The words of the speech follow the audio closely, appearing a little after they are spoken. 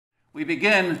We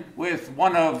begin with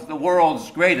one of the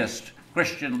world's greatest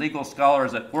Christian legal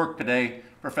scholars at work today,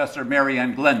 Professor Mary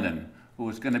Ann Glendon, who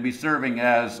is going to be serving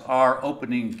as our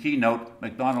opening keynote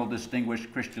MacDonald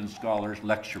Distinguished Christian Scholars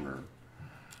Lecturer.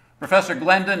 Professor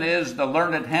Glendon is the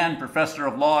Learned Hand Professor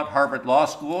of Law at Harvard Law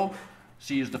School.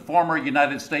 She is the former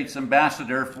United States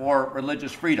Ambassador for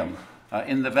Religious Freedom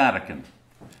in the Vatican.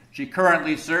 She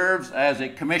currently serves as a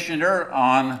commissioner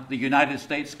on the United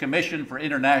States Commission for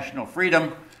International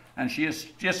Freedom, and she has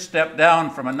just stepped down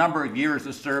from a number of years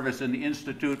of service in the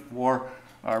Institute for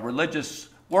Religious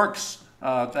Works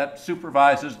that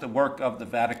supervises the work of the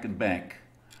Vatican Bank.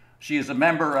 She is a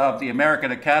member of the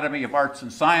American Academy of Arts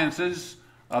and Sciences,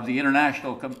 of the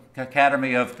International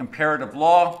Academy of Comparative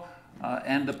Law,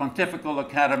 and the Pontifical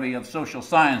Academy of Social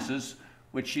Sciences,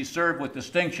 which she served with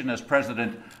distinction as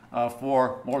president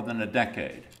for more than a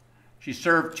decade. She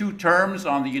served 2 terms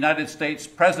on the United States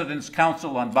President's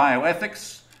Council on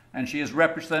Bioethics, and she has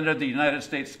represented the United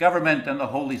States government and the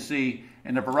Holy See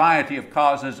in a variety of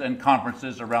causes and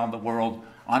conferences around the world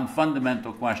on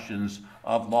fundamental questions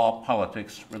of law,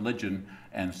 politics, religion,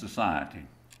 and society.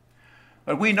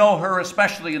 But we know her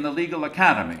especially in the legal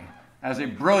academy as a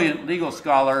brilliant legal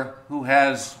scholar who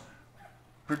has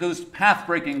produced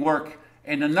path-breaking work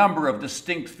in a number of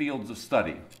distinct fields of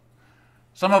study.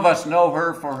 Some of us know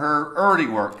her for her early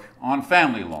work on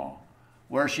family law,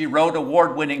 where she wrote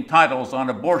award-winning titles on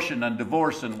abortion and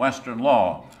divorce in Western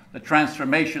law, the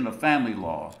transformation of family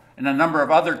law, and a number of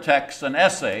other texts and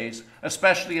essays,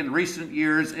 especially in recent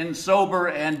years, in sober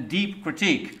and deep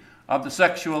critique of the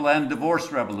sexual and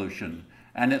divorce revolution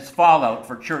and its fallout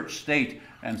for church, state,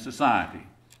 and society.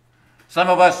 Some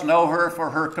of us know her for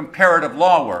her comparative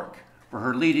law work, for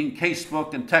her leading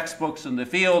casebook and textbooks in the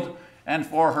field, and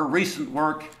for her recent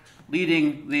work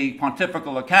leading the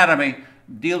Pontifical Academy,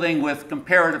 dealing with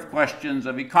comparative questions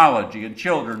of ecology and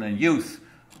children and youth,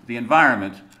 the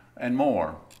environment, and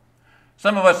more.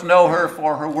 Some of us know her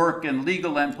for her work in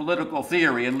legal and political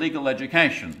theory and legal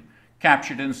education,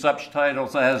 captured in such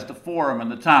titles as The Forum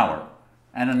and the Tower,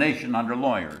 and A Nation Under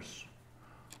Lawyers.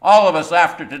 All of us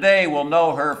after today will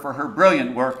know her for her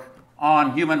brilliant work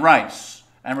on human rights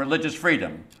and religious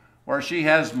freedom, where she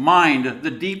has mined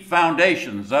the deep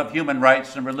foundations of human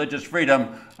rights and religious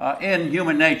freedom in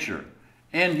human nature,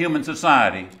 in human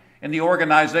society, in the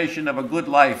organization of a good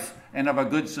life and of a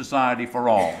good society for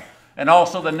all, and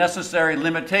also the necessary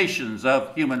limitations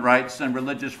of human rights and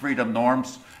religious freedom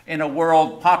norms in a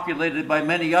world populated by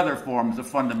many other forms of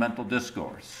fundamental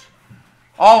discourse.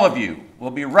 All of you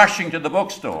will be rushing to the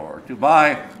bookstore to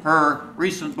buy her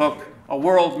recent book, A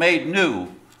World Made New,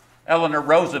 Eleanor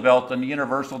Roosevelt and the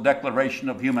Universal Declaration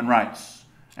of Human Rights.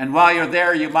 And while you're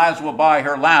there, you might as well buy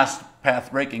her last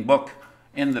path-breaking book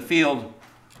in the field,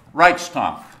 Rights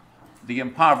Talk, The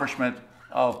Impoverishment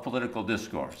of Political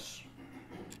Discourse.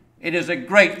 It is a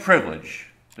great privilege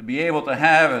to be able to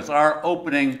have as our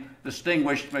opening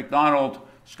Distinguished MacDonald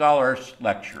Scholars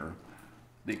Lecturer,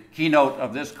 the keynote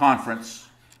of this conference,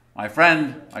 my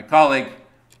friend, my colleague,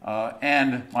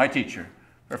 and my teacher,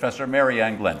 Professor Mary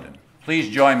Ann Glendon.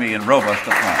 Please join me in robust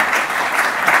applause.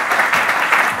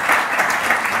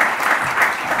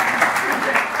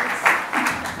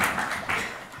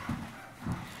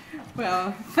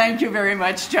 Well, thank you very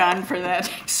much, John, for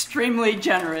that extremely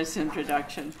generous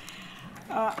introduction.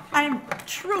 I'm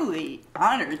truly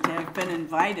honored to have been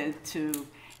invited to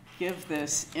give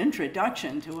this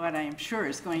introduction to what I am sure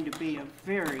is going to be a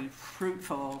very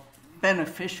fruitful,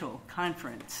 beneficial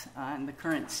conference on the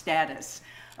current status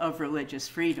of religious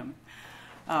freedom.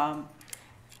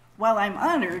 While I'm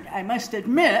honored, I must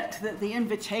admit that the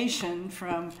invitation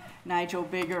from Nigel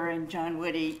Bigger and John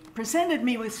Whitty presented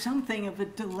me with something of a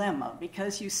dilemma,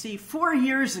 because you see, 4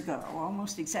 years ago,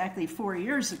 almost exactly 4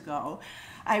 years ago,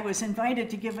 I was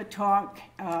invited to give a talk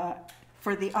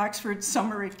for the Oxford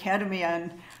Summer Academy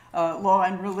on Law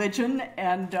and Religion,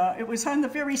 and it was on the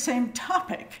very same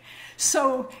topic.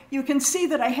 So you can see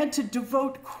that I had to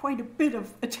devote quite a bit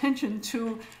of attention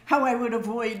to how I would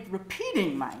avoid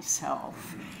repeating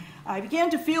myself. I began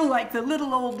to feel like the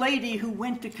little old lady who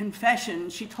went to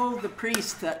confession. She told the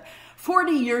priest that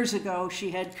 40 years ago she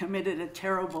had committed a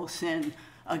terrible sin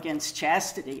against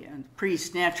chastity. And the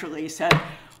priest naturally said,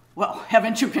 "Well,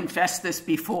 haven't you confessed this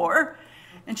before?"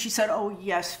 And she said, "Oh,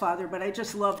 yes, Father, but I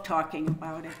just love talking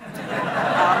about it."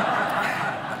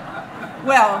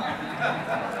 Well,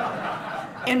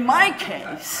 in my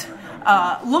case,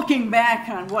 looking back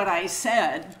on what I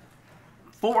said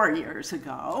 4 years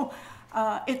ago,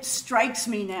 it strikes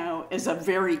me now as a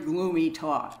very gloomy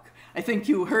talk. I think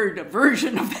you heard a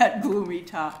version of that gloomy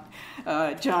talk,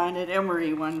 John, at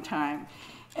Emory one time.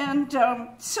 And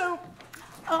so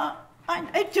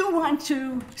I do want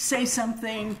to say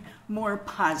something more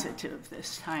positive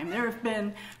this time. There have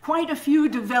been quite a few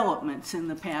developments in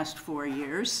the past 4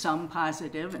 years, some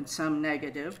positive and some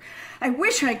negative. I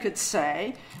wish I could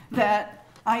say that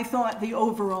I thought the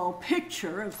overall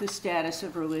picture of the status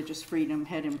of religious freedom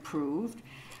had improved,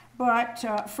 but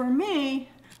for me,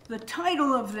 the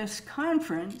title of this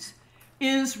conference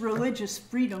is Religious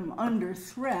Freedom Under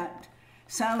Threat.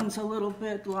 Sounds a little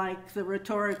bit like the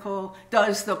rhetorical,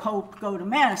 does the Pope go to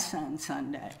Mass on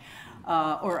Sunday?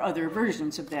 Or other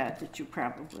versions of that you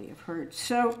probably have heard.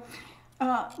 So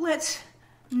let's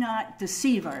not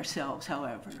deceive ourselves,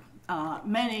 however.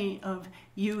 Many of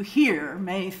you here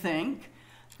may think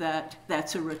that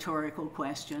that's a rhetorical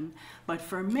question, but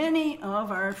for many of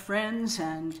our friends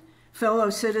and fellow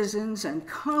citizens and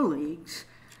colleagues,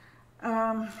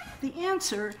 the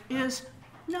answer is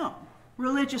no.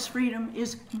 Religious freedom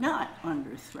is not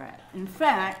under threat. In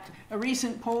fact, a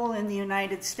recent poll in the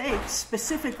United States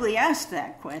specifically asked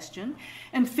that question,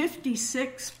 and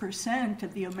 56%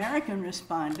 of the American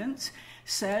respondents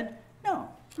said, no,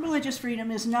 religious freedom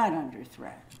is not under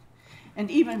threat. And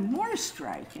even more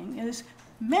striking is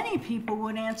many people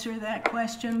would answer that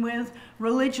question with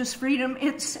religious freedom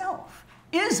itself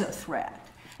is a threat.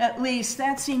 At least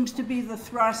that seems to be the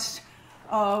thrust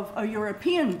of a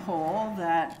European poll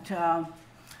that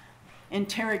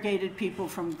interrogated people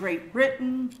from Great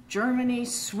Britain, Germany,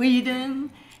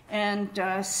 Sweden, and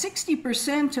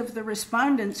 60% of the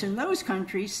respondents in those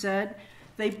countries said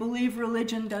they believe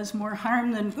religion does more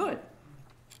harm than good.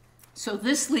 So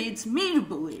this leads me to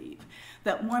believe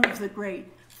that one of the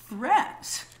great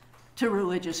threats to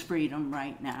religious freedom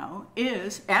right now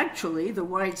is actually the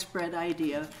widespread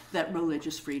idea that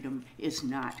religious freedom is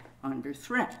not under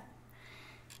threat.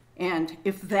 And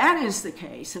if that is the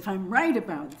case, if I'm right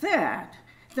about that,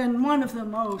 then one of the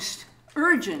most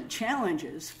urgent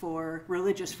challenges for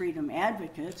religious freedom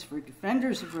advocates, for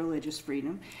defenders of religious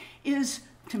freedom, is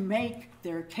to make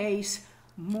their case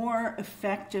more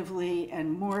effectively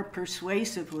and more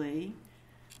persuasively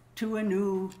to a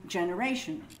new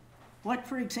generation. What,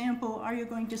 for example, are you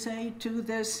going to say to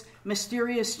this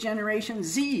mysterious Generation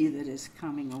Z that is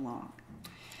coming along?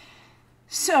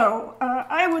 So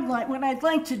what I'd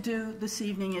like to do this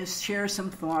evening is share some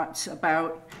thoughts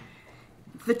about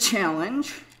the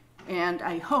challenge, and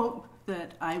I hope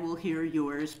that I will hear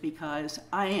yours because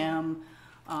I am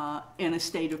in a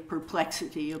state of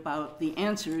perplexity about the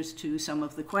answers to some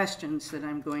of the questions that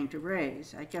I'm going to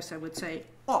raise. I guess I would say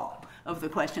all of the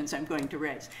questions I'm going to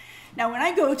raise. Now, when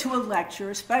I go to a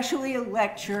lecture, especially a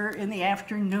lecture in the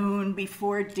afternoon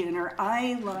before dinner,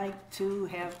 I like to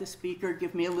have the speaker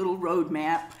give me a little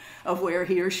roadmap of where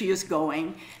he or she is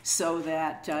going so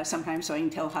that sometimes so I can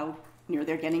tell how near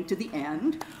they're getting to the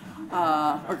end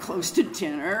or close to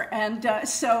dinner. And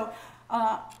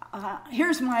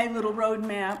here's my little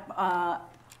roadmap.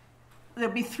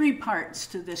 There'll be 3 parts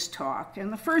to this talk.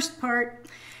 And the first part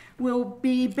will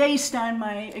be based on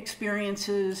my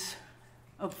experiences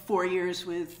of 4 years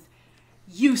with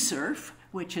USERF,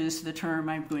 which is the term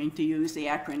I'm going to use, the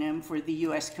acronym for the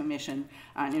U.S. Commission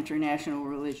on International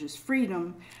Religious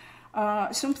Freedom.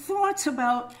 Some thoughts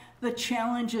about the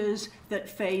challenges that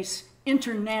face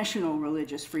international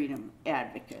religious freedom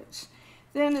advocates.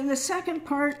 Then in the second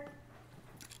part,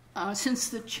 since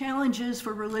the challenges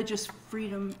for religious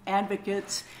freedom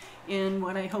advocates in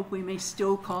what I hope we may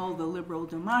still call the liberal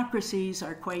democracies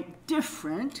are quite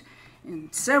different in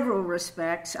several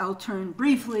respects, I'll turn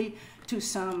briefly to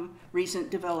some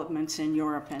recent developments in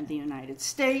Europe and the United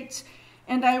States,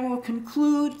 and I will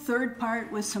conclude, third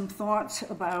part, with some thoughts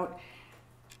about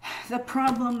the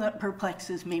problem that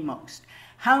perplexes me most.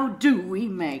 How do we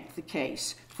make the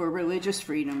case for religious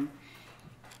freedom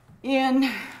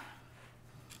in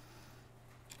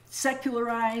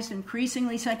secularized,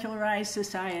 increasingly secularized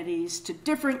societies to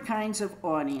different kinds of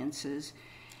audiences,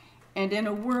 and in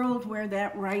a world where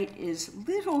that right is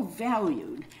little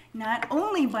valued, not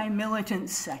only by militant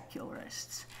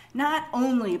secularists, not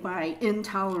only by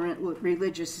intolerant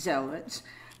religious zealots,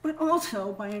 but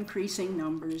also by increasing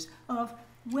numbers of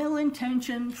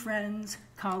well-intentioned friends,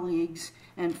 colleagues,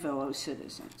 and fellow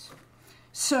citizens.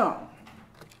 So,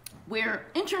 where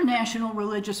international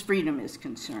religious freedom is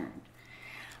concerned,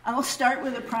 I'll start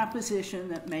with a proposition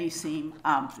that may seem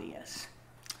obvious.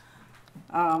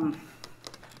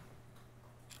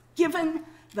 Given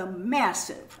the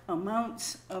massive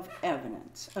amounts of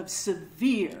evidence of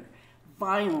severe,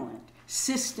 violent,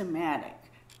 systematic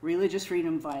religious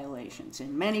freedom violations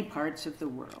in many parts of the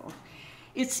world,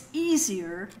 it's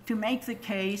easier to make the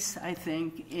case, I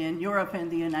think, in Europe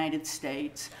and the United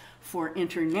States for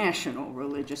international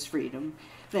religious freedom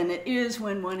than it is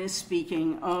when one is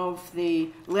speaking of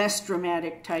the less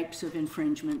dramatic types of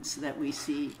infringements that we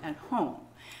see at home.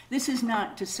 This is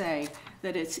not to say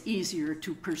that it's easier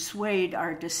to persuade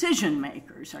our decision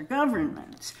makers, our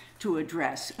governments, to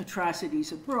address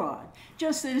atrocities abroad,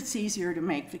 just that it's easier to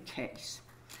make the case.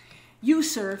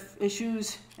 USERF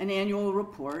issues an annual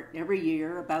report every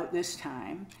year about this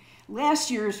time. Last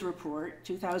year's report,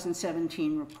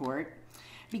 2017 report,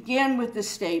 began with the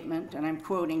statement, and I'm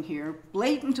quoting here,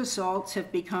 "Blatant assaults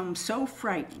have become so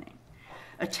frightening.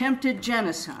 Attempted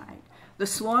genocide, the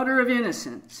slaughter of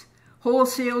innocents,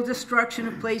 wholesale destruction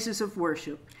of places of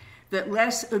worship, that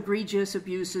less egregious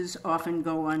abuses often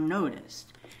go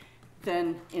unnoticed."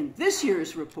 Then in this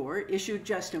year's report, issued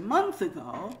just a month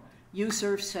ago,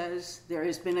 USERF says there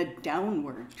has been a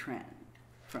downward trend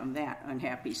from that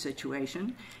unhappy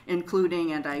situation,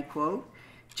 including, and I quote,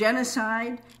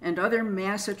 "genocide and other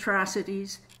mass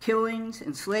atrocities, killings,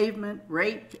 enslavement,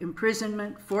 rape,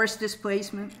 imprisonment, forced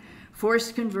displacement,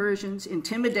 forced conversions,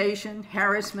 intimidation,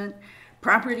 harassment,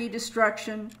 property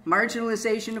destruction,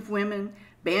 marginalization of women,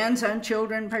 bans on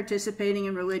children participating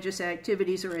in religious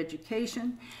activities or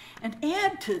education." And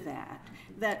add to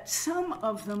that some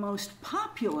of the most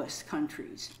populous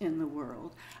countries in the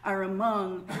world are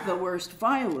among the worst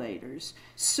violators,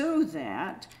 so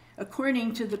that,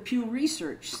 according to the Pew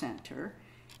Research Center,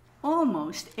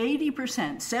 almost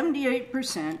 80%,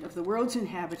 78% of the world's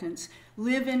inhabitants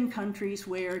live in countries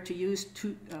where, to use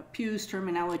Pew's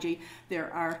terminology,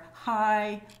 there are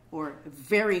high or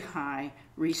very high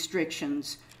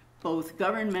restrictions, both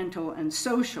governmental and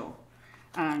social,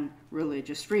 on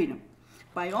religious freedom.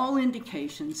 By all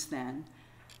indications, then,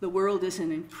 the world is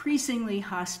an increasingly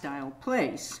hostile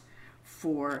place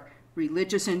for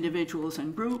religious individuals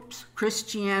and groups,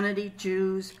 Christianity,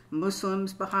 Jews,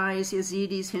 Muslims, Baha'is,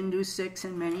 Yazidis, Hindus, Sikhs,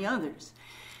 and many others.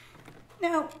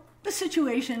 Now, the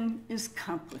situation is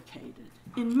complicated.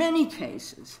 In many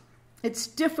cases, it's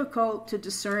difficult to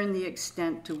discern the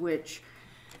extent to which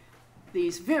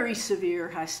these very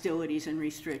severe hostilities and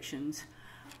restrictions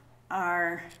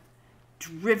are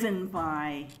driven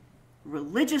by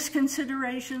religious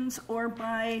considerations or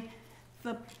by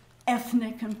the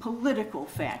ethnic and political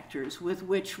factors with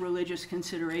which religious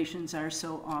considerations are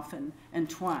so often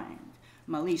entwined.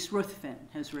 Malise Ruthven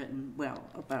has written well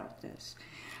about this.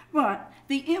 But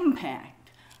the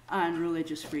impact on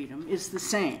religious freedom is the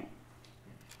same.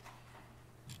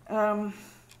 I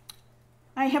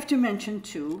have to mention,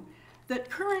 too, that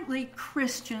currently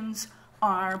Christians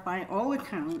are, by all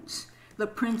accounts, the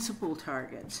principal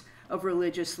targets of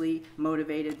religiously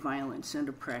motivated violence and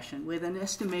oppression, with an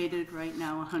estimated right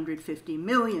now 150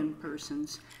 million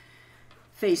persons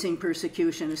facing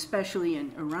persecution, especially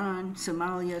in Iran,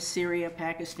 Somalia, Syria,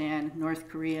 Pakistan, North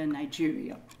Korea, and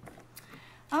Nigeria.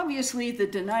 Obviously, the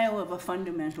denial of a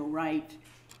fundamental right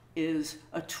is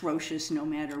atrocious no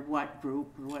matter what group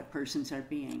or what persons are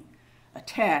being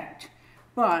attacked,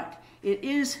 but it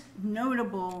is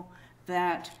notable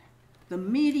that the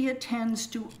media tends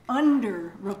to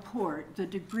underreport the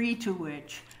degree to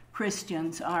which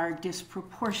Christians are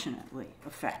disproportionately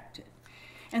affected.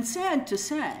 And sad to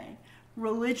say,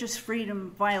 religious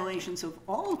freedom violations of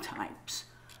all types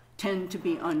tend to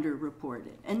be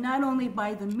underreported, and not only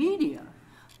by the media,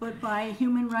 but by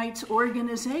human rights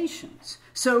organizations.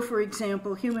 So, for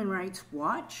example, Human Rights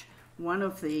Watch, one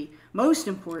of the most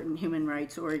important human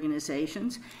rights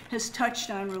organizations, has touched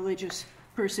on religious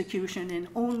persecution in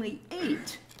only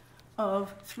 8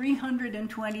 of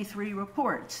 323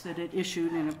 reports that it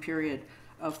issued in a period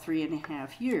of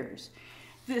 3.5 years.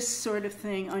 This sort of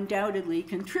thing undoubtedly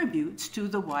contributes to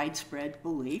the widespread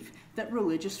belief that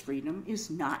religious freedom is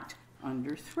not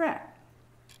under threat.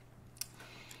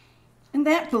 And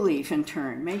that belief, in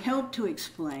turn, may help to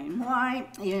explain why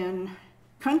in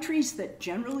countries that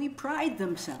generally pride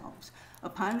themselves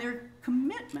upon their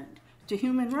commitment to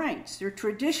human rights, their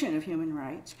tradition of human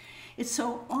rights, it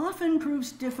so often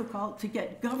proves difficult to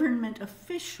get government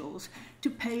officials to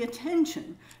pay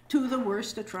attention to the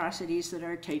worst atrocities that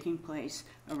are taking place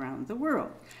around the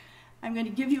world. I'm going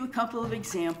to give you a couple of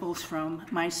examples from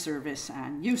my service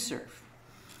on USERF.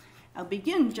 I'll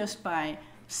begin just by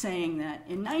saying that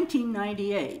in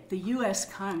 1998, the US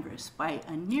Congress, by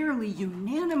a nearly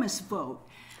unanimous vote,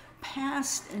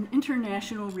 passed an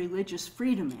International Religious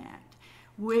Freedom Act,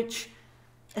 which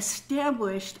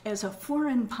established as a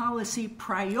foreign policy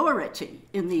priority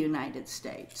in the United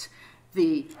States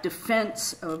the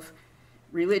defense of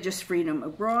religious freedom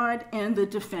abroad and the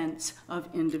defense of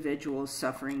individuals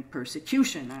suffering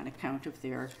persecution on account of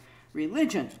their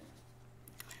religion.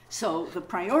 So the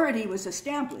priority was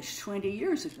established 20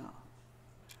 years ago.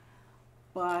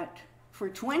 But for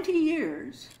 20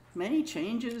 years, many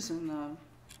changes in the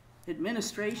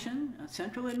administration,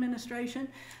 central administration,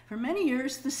 for many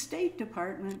years the State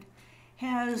Department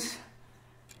has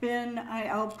been,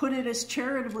 I'll put it as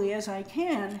charitably as I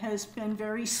can, has been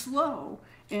very slow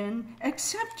in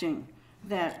accepting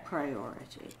that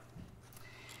priority.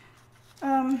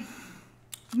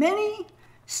 Many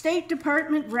State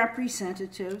Department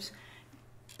representatives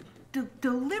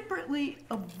deliberately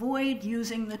avoid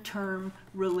using the term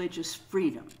religious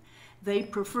freedom. They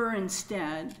prefer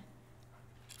instead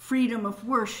freedom of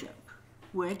worship,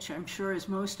 which I'm sure, as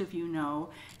most of you know,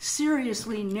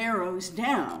 seriously narrows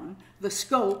down the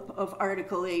scope of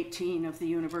Article 18 of the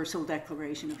Universal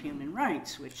Declaration of Human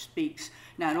Rights, which speaks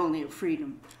not only of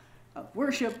freedom of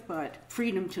worship, but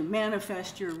freedom to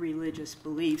manifest your religious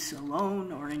beliefs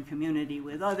alone or in community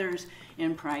with others,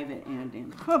 in private and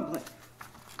in public.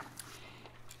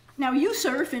 Now,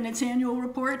 USERF, in its annual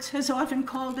reports, has often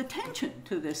called attention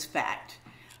to this fact,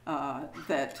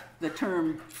 that the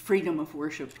term freedom of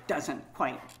worship doesn't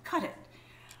quite cut it.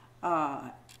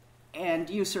 And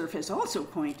USERF has also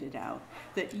pointed out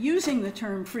that using the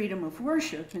term freedom of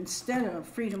worship instead of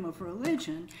freedom of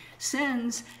religion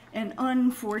sends an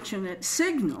unfortunate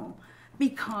signal,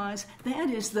 because that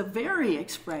is the very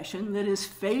expression that is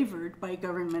favored by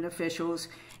government officials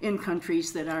in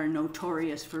countries that are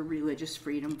notorious for religious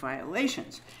freedom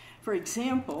violations. For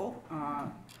example,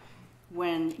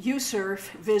 when USERF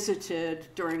visited,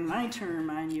 during my term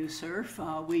on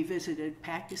USERF, we visited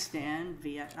Pakistan,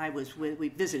 we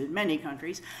visited many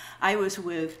countries. I was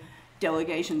with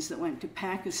delegations that went to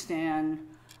Pakistan,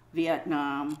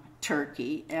 Vietnam,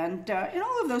 Turkey, and in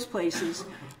all of those places,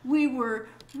 we were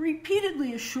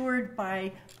repeatedly assured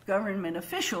by government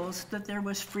officials that there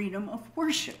was freedom of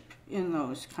worship in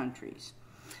those countries,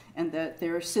 and that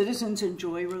their citizens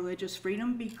enjoy religious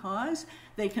freedom because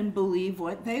they can believe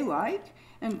what they like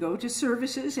and go to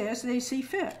services as they see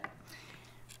fit.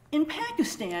 In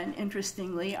Pakistan,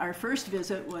 interestingly, our first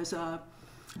visit was a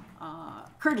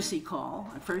courtesy call.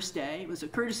 Our first day was a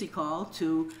courtesy call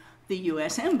to the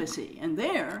U.S. Embassy, and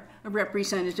there a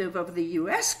representative of the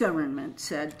U.S. government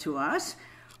said to us,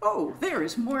 "Oh, there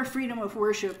is more freedom of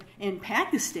worship in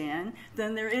Pakistan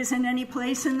than there is in any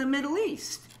place in the Middle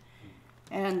East."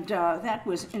 And that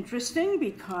was interesting,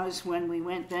 because when we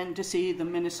went then to see the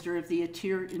Minister of the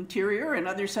Interior and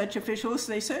other such officials,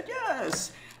 they said,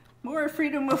 yes, more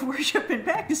freedom of worship in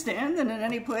Pakistan than in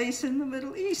any place in the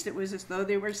Middle East. It was as though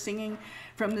they were singing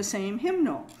from the same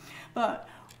hymnal. But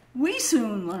we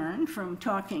soon learned from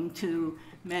talking to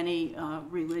many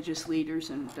religious leaders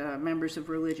and members of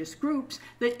religious groups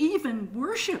that even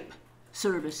worship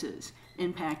services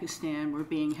in Pakistan were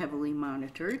being heavily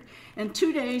monitored. And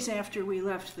 2 days after we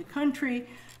left the country,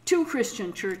 2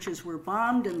 Christian churches were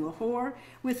bombed in Lahore,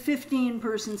 with 15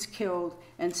 persons killed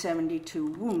and 72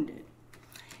 wounded.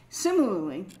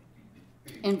 Similarly,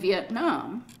 in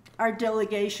Vietnam, our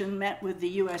delegation met with the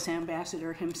U.S.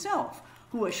 ambassador himself,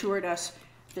 who assured us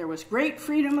there was great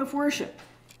freedom of worship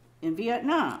in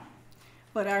Vietnam.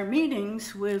 But our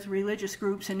meetings with religious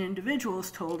groups and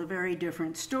individuals told a very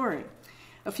different story.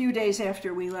 A few days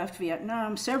after we left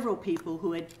Vietnam, several people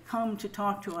who had come to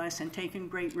talk to us and taken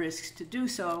great risks to do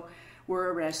so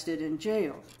were arrested and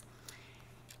jailed.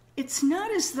 It's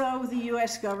not as though the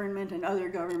U.S. government and other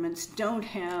governments don't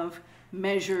have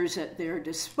measures at their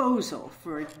disposal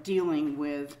for dealing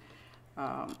with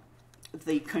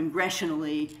the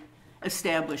congressionally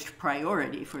established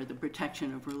priority for the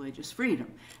protection of religious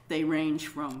freedom. They range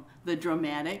from the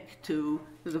dramatic to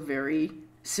the very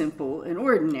simple and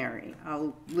ordinary.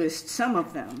 I'll list some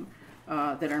of them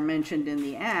that are mentioned in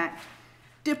the Act: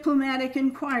 diplomatic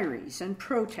inquiries and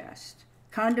protest,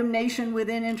 condemnation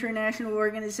within international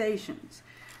organizations,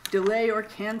 delay or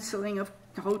canceling of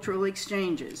cultural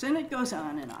exchanges, and it goes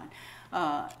on and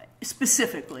on.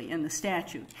 Specifically in the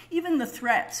statute, even the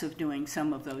threats of doing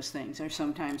some of those things are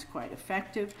sometimes quite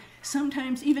effective.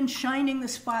 Sometimes even shining the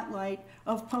spotlight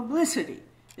of publicity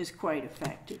is quite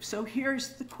effective. So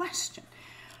here's the question: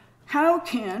 how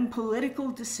can political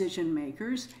decision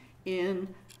makers in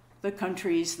the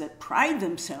countries that pride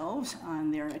themselves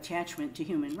on their attachment to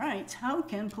human rights, how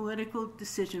can political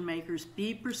decision makers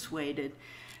be persuaded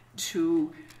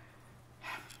to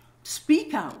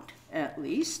speak out, at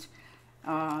least,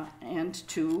 and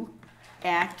to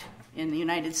act in the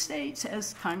United States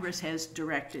as Congress has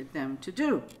directed them to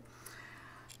do?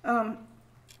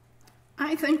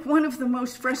 I think one of the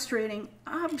most frustrating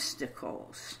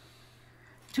obstacles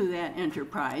to that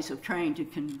enterprise of trying to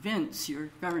convince your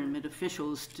government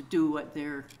officials to do what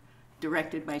they're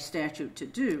directed by statute to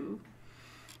do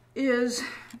is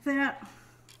that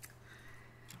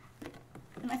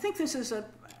and I think this is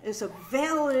a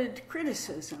valid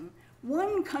criticism,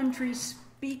 one country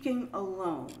speaking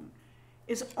alone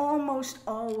is almost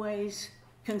always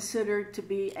considered to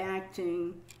be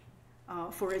acting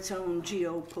for its own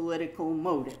geopolitical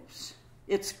motives.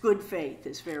 Its good faith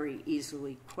is very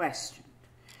easily questioned.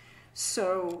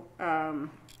 So,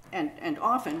 and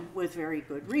often with very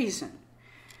good reason.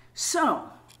 So,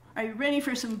 are you ready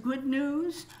for some good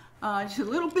news? Just a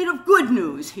little bit of good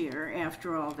news here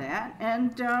after all that.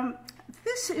 And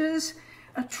this is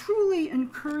a truly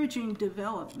encouraging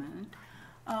development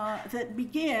that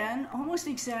began almost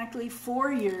exactly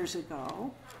 4 years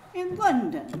ago in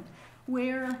London,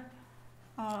 where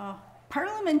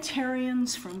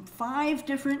parliamentarians from 5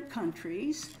 different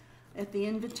countries, at the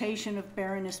invitation of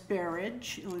Baroness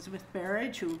Berridge, Elizabeth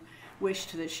Berridge, who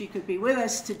wished that she could be with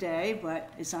us today but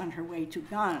is on her way to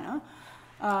Ghana,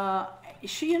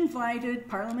 she invited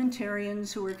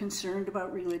parliamentarians who were concerned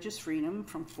about religious freedom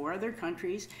from 4 other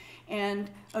countries and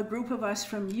a group of us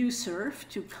from USERF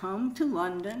to come to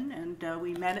London, and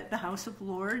we met at the House of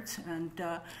Lords, and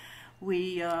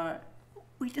we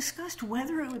discussed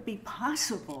whether it would be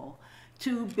possible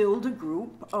to build a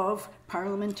group of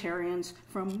parliamentarians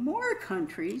from more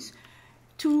countries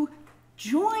to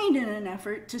join in an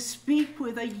effort to speak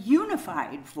with a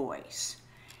unified voice.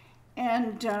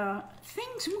 And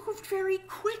things moved very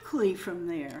quickly from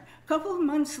there. A couple of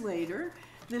months later,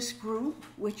 this group,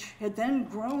 which had then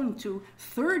grown to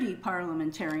 30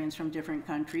 parliamentarians from different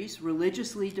countries,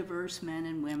 religiously diverse men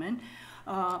and women,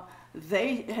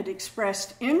 they had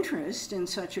expressed interest in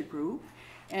such a group,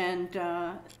 and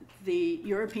the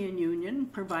European Union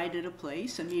provided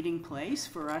a meeting place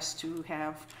for us to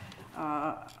have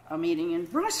a meeting in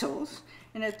Brussels.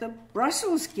 And at the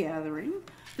Brussels gathering,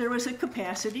 there was a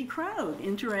capacity crowd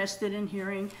interested in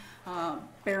hearing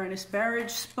Baroness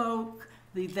Berridge spoke,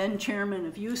 the then chairman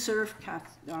of USERF,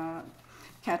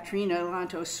 Katrina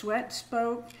Lantos-Sweat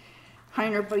spoke,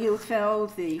 Heiner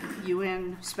Bielefeld, the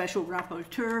UN Special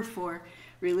Rapporteur for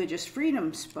Religious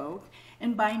Freedom, spoke,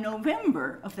 and by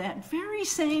November of that very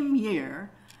same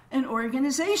year, an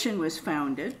organization was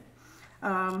founded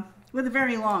with a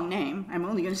very long name. I'm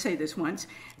only going to say this once: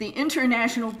 the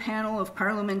International Panel of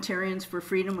Parliamentarians for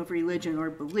Freedom of Religion or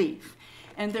Belief.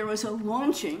 And there was a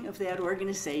launching of that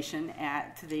organization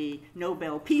at the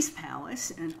Nobel Peace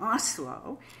Palace in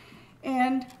Oslo,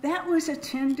 and that was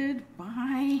attended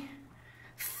by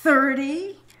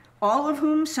 30, all of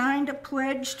whom signed a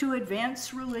pledge to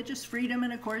advance religious freedom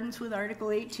in accordance with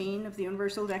Article 18 of the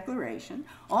Universal Declaration.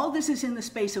 All this is in the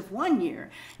space of 1 year.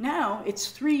 Now it's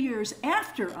 3 years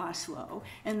after Oslo,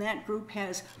 and that group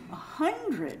has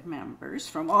 100 members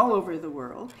from all over the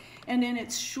world. And in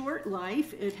its short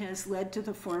life, it has led to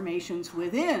the formations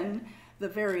within the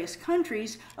various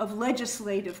countries of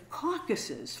legislative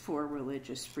caucuses for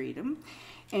religious freedom.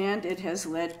 And it has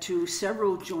led to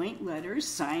several joint letters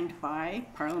signed by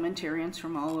parliamentarians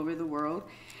from all over the world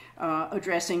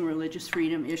addressing religious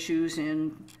freedom issues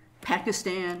in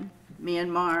Pakistan,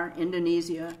 Myanmar,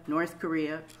 Indonesia, North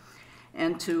Korea,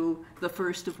 and to the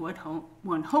first of what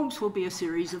one hopes will be a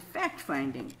series of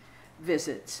fact-finding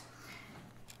visits.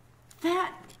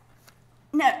 That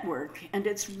network and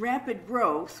its rapid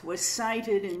growth was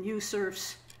cited in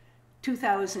USERF's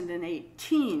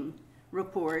 2018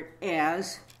 report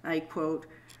as, I quote,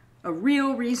 a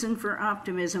real reason for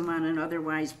optimism on an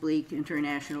otherwise bleak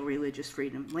international religious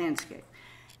freedom landscape.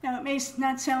 Now, it may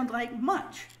not sound like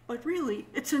much, but really,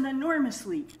 it's an enormous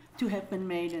leap to have been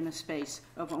made in a space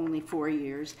of only 4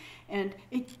 years. And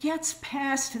it gets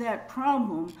past that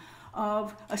problem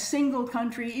of a single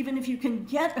country. Even if you can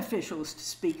get officials to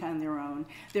speak on their own,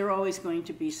 they're always going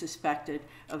to be suspected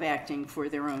of acting for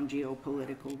their own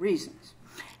geopolitical reasons.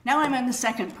 Now I'm on the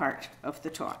second part of the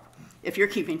talk, if you're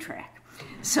keeping track.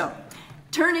 So,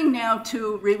 turning now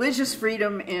to religious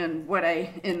freedom in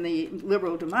the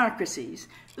liberal democracies,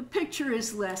 the picture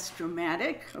is less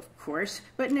dramatic, of course,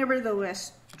 but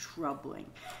nevertheless troubling.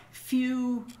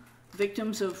 Few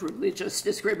victims of religious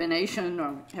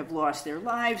discrimination have lost their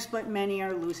lives, but many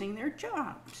are losing their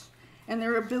jobs and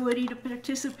their ability to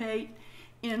participate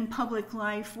in public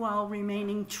life while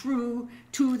remaining true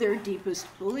to their deepest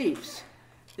beliefs.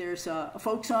 There's a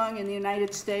folk song in the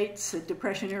United States, a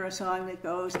Depression-era song that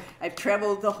goes, I've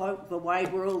traveled the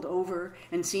wide world over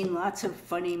and seen lots of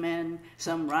funny men.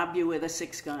 Some rob you with a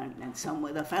 6-gun and some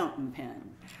with a fountain pen.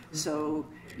 So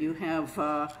you have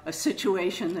a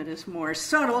situation that is more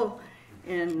subtle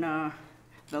in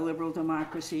the liberal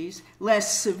democracies,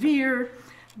 less severe,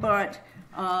 but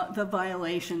the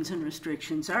violations and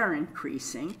restrictions are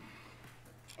increasing.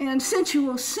 And since you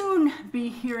will soon be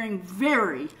hearing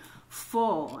very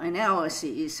full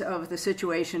analyses of the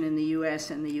situation in the US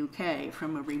and the UK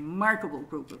from a remarkable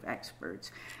group of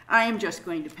experts. I am just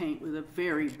going to paint with a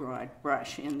very broad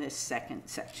brush in this second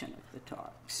section of the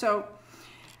talk. So,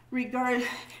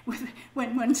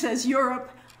 when one says Europe,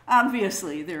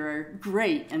 obviously there are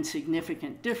great and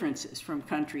significant differences from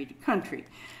country to country.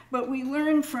 But we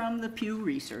learn from the Pew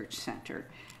Research Center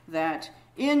that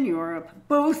in Europe,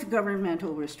 both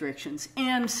governmental restrictions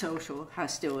and social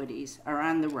hostilities are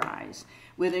on the rise,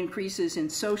 with increases in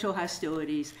social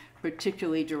hostilities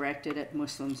particularly directed at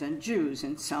Muslims and Jews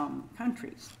in some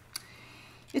countries.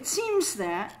 It seems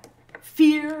that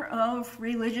fear of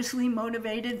religiously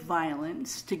motivated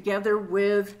violence, together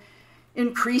with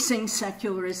increasing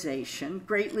secularization,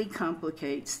 greatly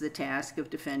complicates the task of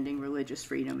defending religious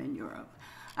freedom in Europe.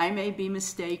 I may be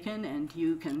mistaken, and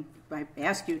I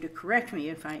ask you to correct me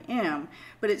if I am,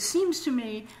 but it seems to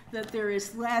me that there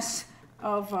is less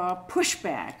of a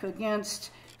pushback against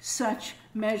such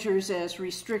measures as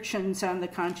restrictions on the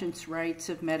conscience rights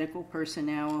of medical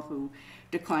personnel who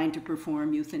decline to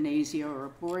perform euthanasia or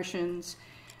abortions,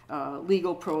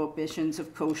 legal prohibitions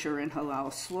of kosher and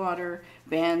halal slaughter,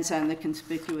 bans on the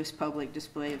conspicuous public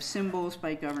display of symbols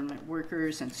by government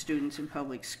workers and students in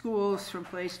public schools from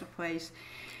place to place.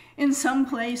 In some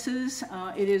places,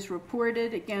 it is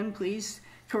reported, again, please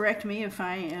correct me if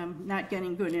I am not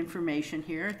getting good information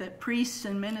here, that priests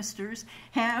and ministers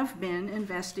have been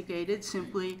investigated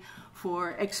simply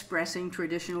for expressing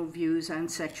traditional views on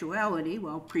sexuality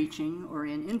while preaching or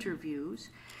in interviews.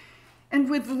 And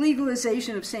with the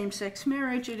legalization of same-sex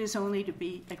marriage, it is only to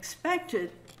be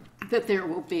expected that there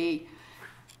will be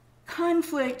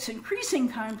conflicts, increasing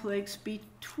conflicts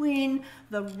between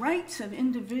the rights of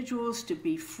individuals to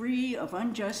be free of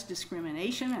unjust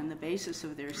discrimination on the basis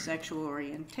of their sexual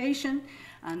orientation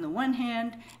on the one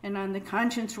hand, and on the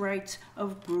conscience rights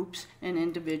of groups and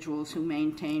individuals who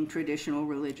maintain traditional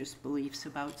religious beliefs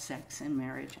about sex and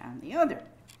marriage on the other.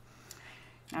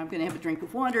 Now I'm going to have a drink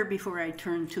of water before I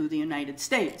turn to the United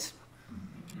States.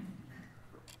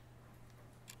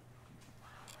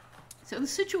 So the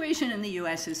situation in the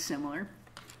US is similar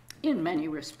in many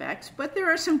respects, but there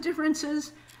are some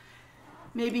differences,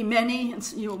 maybe many,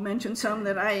 and you'll mention some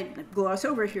that I gloss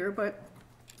over here, but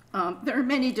there are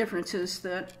many differences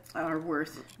that are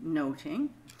worth noting.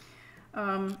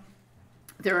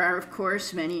 There are, of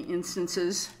course, many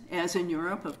instances, as in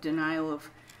Europe, of denial of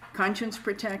conscience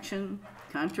protection,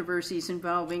 controversies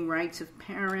involving rights of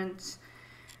parents,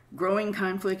 growing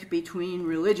conflict between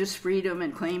religious freedom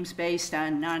and claims based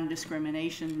on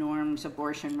non-discrimination norms,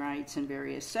 abortion rights, and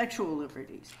various sexual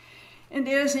liberties. And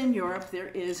as in Europe, there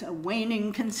is a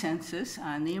waning consensus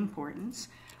on the importance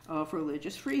of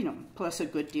religious freedom, plus a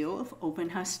good deal of open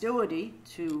hostility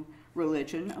to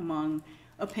religion among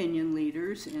opinion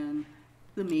leaders in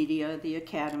the media, the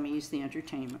academies, the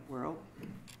entertainment world.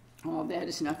 All that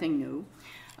is nothing new.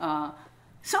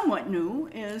 Somewhat new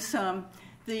is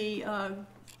the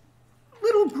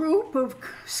little group of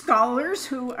scholars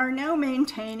who are now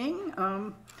maintaining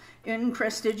in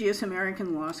prestigious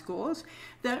American law schools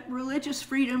that religious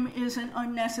freedom is an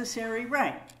unnecessary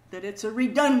right, that it's a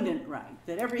redundant right,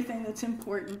 that everything that's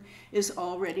important is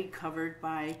already covered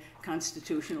by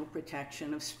constitutional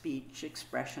protection of speech,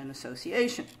 expression,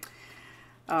 association.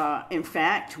 In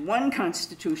fact, one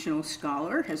constitutional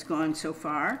scholar has gone so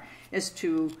far as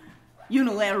to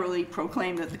unilaterally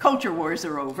proclaim that the culture wars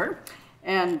are over.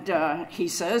 And he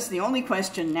says the only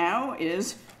question now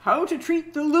is how to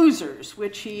treat the losers,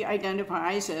 which he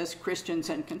identifies as Christians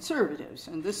and conservatives.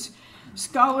 And this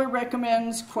scholar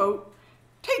recommends, quote,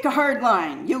 take a hard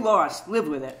line, you lost, live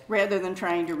with it, rather than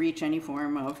trying to reach any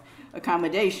form of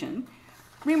accommodation,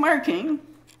 remarking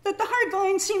that the hard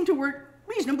lines seem to work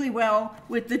reasonably well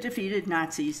with the defeated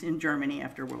Nazis in Germany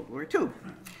after World War II.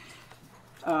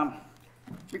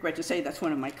 Regret to say that's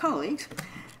one of my colleagues.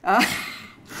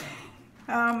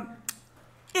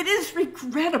 It is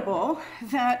regrettable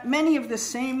that many of the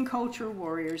same culture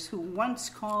warriors who once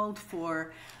called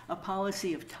for a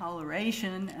policy of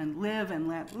toleration and live and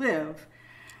let live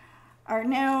are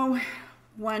now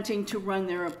wanting to run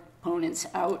their opponents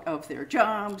out of their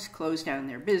jobs, close down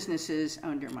their businesses,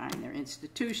 undermine their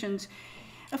institutions.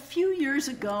 A few years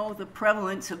ago, the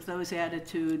prevalence of those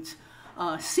attitudes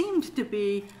seemed to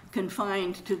be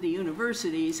confined to the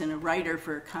universities, and a writer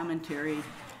for Commentary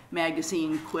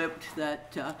magazine quipped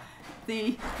that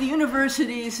the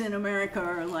universities in America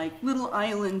are like little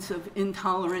islands of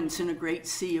intolerance in a great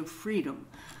sea of freedom.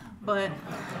 But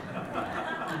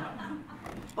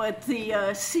But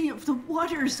the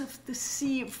waters of the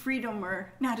Sea of Freedom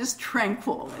are not as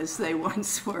tranquil as they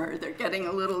once were. They're getting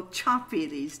a little choppy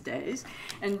these days.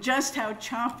 And just how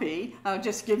choppy, I'll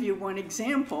just give you one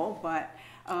example, but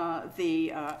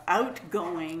the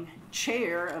outgoing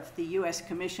chair of the U.S.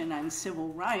 Commission on Civil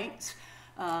Rights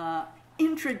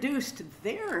introduced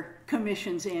their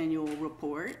commission's annual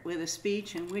report with a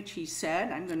speech in which he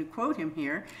said, I'm going to quote him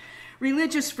here,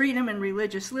 "Religious freedom and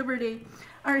religious liberty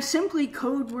are simply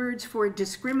code words for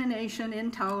discrimination,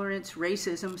 intolerance,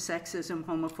 racism, sexism,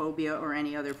 homophobia, or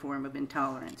any other form of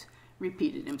intolerance."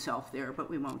 Repeated himself there, but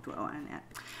we won't dwell on that.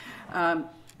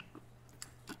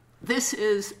 This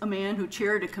is a man who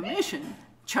chaired a commission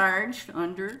charged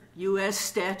under U.S.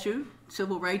 statute,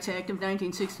 Civil Rights Act of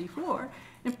 1964,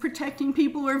 in protecting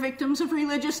people who are victims of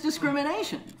religious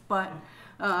discrimination. But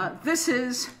this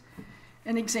is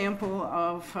an example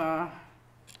of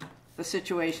the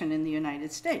situation in the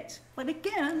United States. But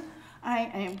again,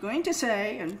 I am going to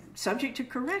say, and subject to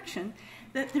correction,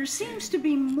 that there seems to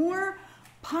be more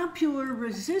popular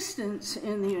resistance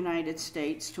in the United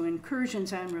States to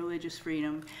incursions on religious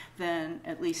freedom than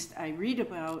at least I read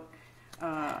about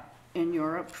in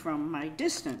Europe from my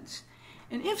distance.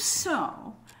 And if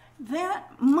so,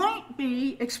 that might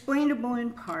be explainable in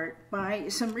part by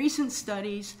some recent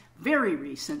studies, very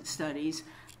recent studies,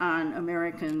 on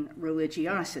American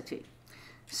religiosity.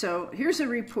 So here's a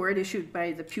report issued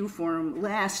by the Pew Forum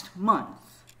last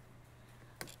month.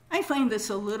 I find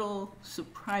this a little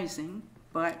surprising,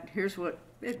 but here's what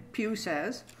Pew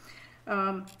says.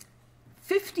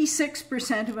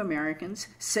 56% of Americans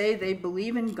say they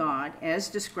believe in God as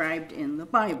described in the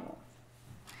Bible.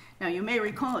 Now, you may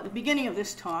recall at the beginning of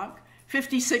this talk,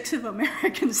 56 of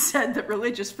Americans said that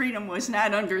religious freedom was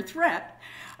not under threat.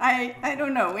 I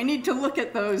don't know. We need to look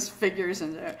at those figures.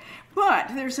 But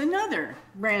there's another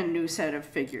brand new set of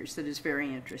figures that is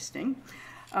very interesting.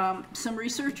 Some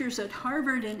researchers at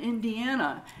Harvard and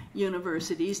Indiana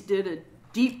universities did a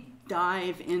deep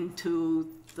dive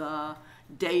into the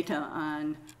data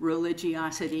on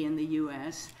religiosity in the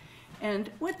U.S. And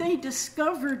what they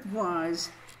discovered was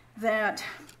that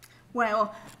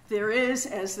while there is,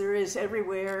 as there is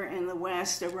everywhere in the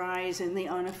West, a rise in the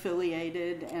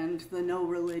unaffiliated and the no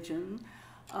religion,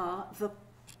 the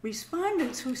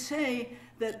respondents who say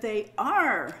that they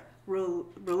are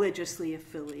religiously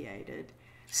affiliated,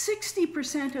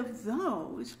 60% of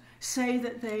those say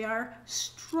that they are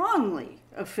strongly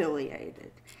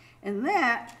affiliated. And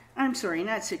that, I'm sorry,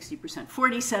 not 60%,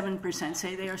 47%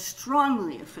 say they are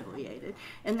strongly affiliated.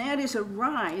 And that is a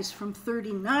rise from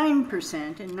 39%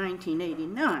 in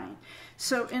 1989.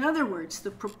 So in other words,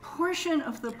 the proportion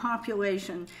of the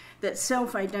population that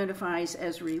self-identifies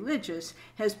as religious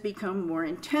has become more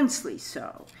intensely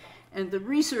so. And the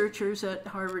researchers at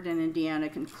Harvard and Indiana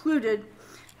concluded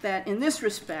that in this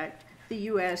respect, the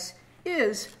U.S.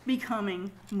 is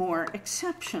becoming more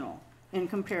exceptional in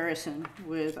comparison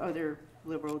with other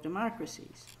liberal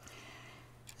democracies.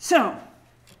 So,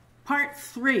 part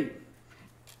 3,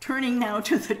 turning now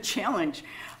to the challenge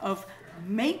of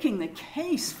making the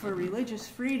case for religious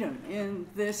freedom in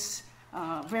this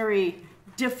very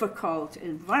difficult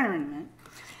environment.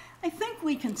 I think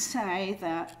we can say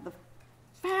that the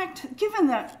fact, given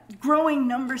that growing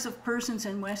numbers of persons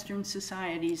in Western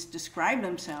societies describe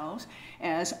themselves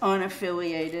as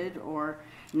unaffiliated or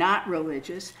not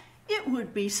religious, it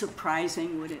would be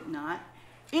surprising, would it not,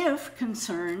 if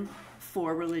concern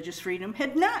for religious freedom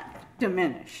had not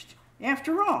diminished.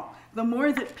 After all, the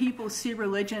more that people see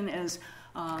religion as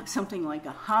something like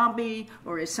a hobby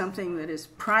or as something that is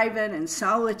private and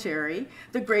solitary,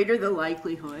 the greater the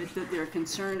likelihood that their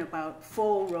concern about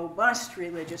full, robust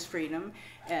religious freedom,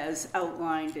 as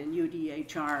outlined in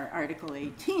UDHR Article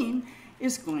 18,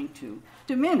 is going to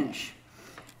diminish.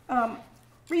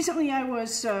 Recently, I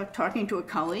was talking to a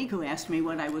colleague who asked me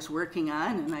what I was working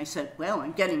on, and I said, well,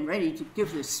 I'm getting ready to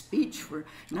give this speech for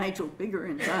Nigel Bigger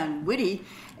and John Whitty,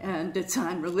 and it's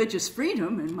on religious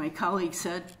freedom. And my colleague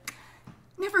said,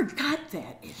 never got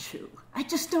that issue. I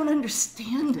just don't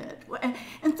understand it.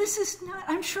 And this is not,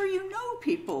 I'm sure you know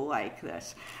people like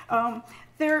this.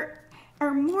 There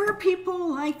are more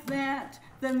people like that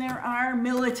than there are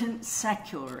militant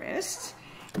secularists,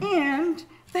 and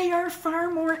they are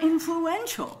far more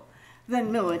influential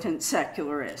than militant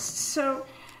secularists. So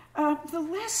the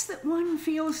less that one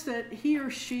feels that he or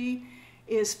she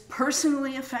is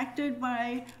personally affected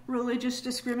by religious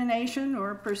discrimination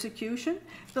or persecution,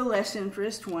 the less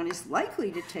interest one is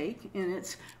likely to take in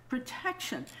its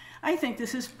protection. I think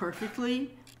this is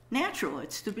perfectly natural.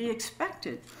 It's to be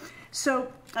expected.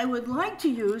 So I would like to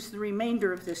use the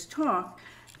remainder of this talk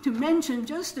to mention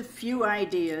just a few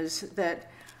ideas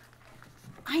that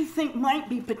I think might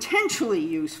be potentially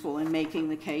useful in making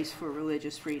the case for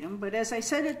religious freedom. But as I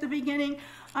said at the beginning,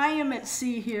 I am at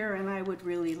sea here, and I would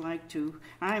really like to,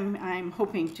 I'm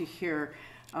hoping to hear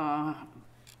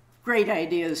great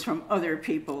ideas from other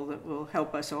people that will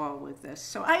help us all with this.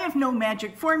 So I have no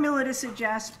magic formula to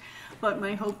suggest, but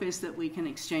my hope is that we can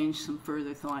exchange some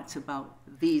further thoughts about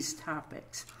these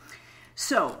topics.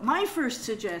 So my first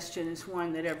suggestion is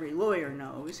one that every lawyer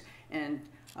knows, and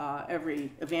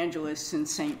every evangelist in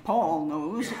St. Paul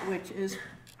knows, which is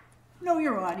know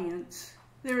your audience.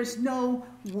 There is no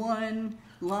one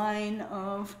line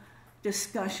of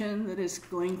discussion that is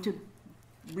going to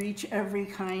reach every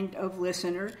kind of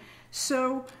listener.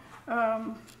 So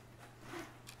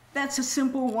that's a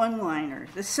simple one-liner.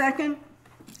 The second,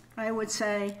 I would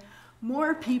say,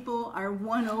 more people are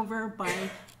won over by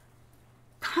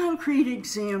concrete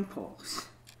examples,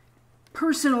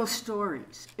 personal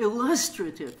stories,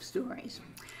 illustrative stories,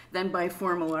 than by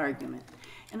formal argument.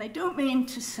 And I don't mean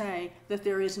to say that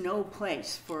there is no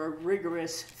place for a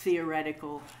rigorous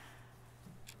theoretical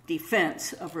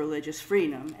defense of religious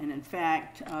freedom. And in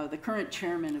fact, the current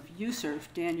chairman of USERF,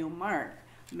 Daniel Mark,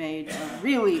 made a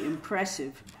really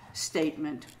impressive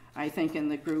statement, I think, in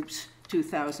the group's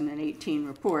 2018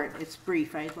 report. It's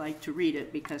brief. I'd like to read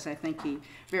it because I think he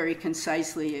very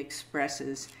concisely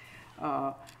expresses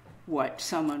what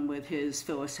someone with his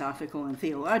philosophical and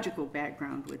theological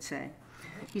background would say.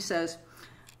 He says,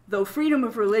 though freedom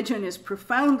of religion is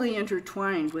profoundly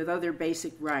intertwined with other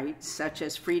basic rights, such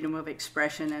as freedom of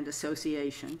expression and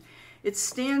association, it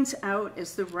stands out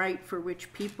as the right for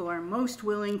which people are most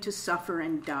willing to suffer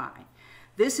and die.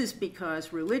 This is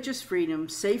because religious freedom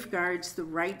safeguards the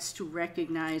rights to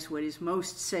recognize what is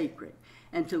most sacred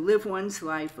and to live one's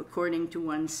life according to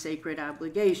one's sacred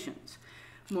obligations.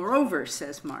 Moreover,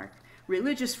 says Mark,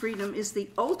 religious freedom is the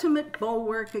ultimate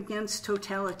bulwark against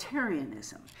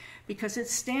totalitarianism because it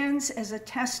stands as a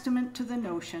testament to the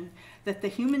notion that the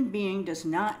human being does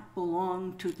not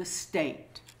belong to the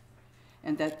state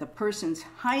and that the person's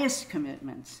highest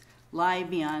commitments lie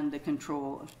beyond the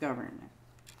control of government.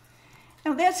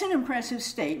 Now, that's an impressive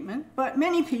statement, but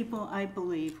many people, I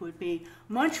believe, would be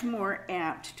much more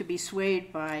apt to be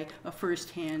swayed by a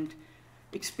firsthand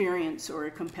experience or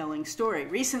a compelling story.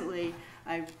 Recently,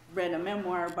 I read a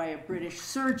memoir by a British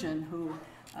surgeon who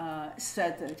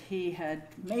said that he had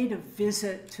made a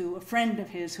visit to a friend of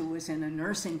his who was in a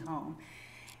nursing home.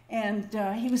 And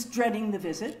he was dreading the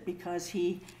visit because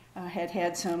he had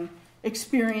had some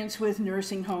experience with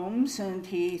nursing homes, and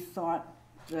he thought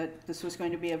that this was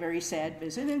going to be a very sad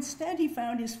visit. Instead, he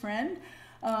found his friend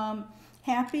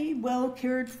happy, well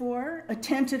cared for,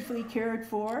 attentively cared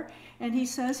for, and he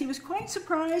says he was quite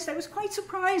surprised. I was quite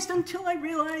surprised until I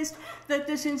realized that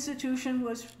this institution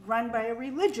was run by a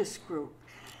religious group.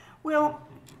 Well,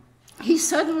 he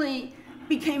suddenly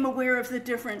became aware of the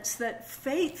difference that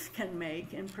faith can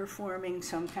make in performing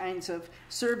some kinds of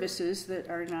services that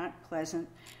are not pleasant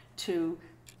to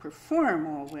perform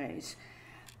always.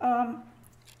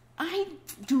 I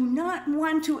do not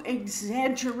want to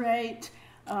exaggerate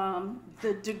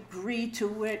the degree to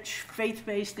which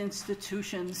faith-based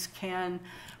institutions can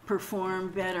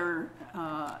perform better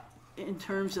in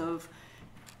terms of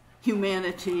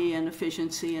humanity and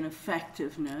efficiency and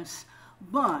effectiveness,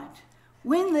 but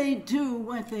when they do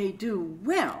what they do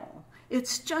well,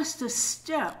 it's just a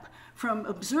step from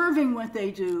observing what they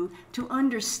do to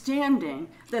understanding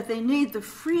that they need the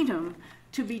freedom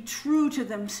to be true to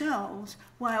themselves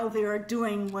while they are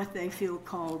doing what they feel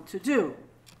called to do.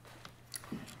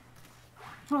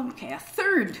 Okay, a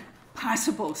third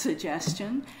possible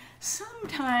suggestion.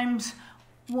 Sometimes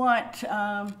what,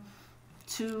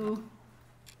 to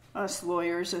us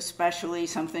lawyers especially,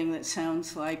 something that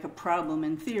sounds like a problem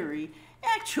in theory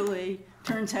actually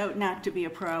turns out not to be a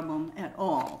problem at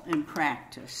all in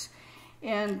practice.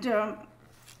 And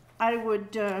I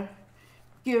would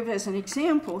give as an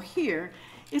example here,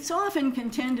 it's often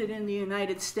contended in the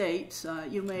United States,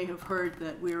 you may have heard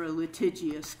that we're a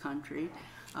litigious country.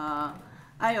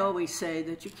 I always say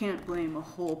that you can't blame a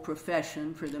whole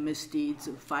profession for the misdeeds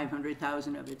of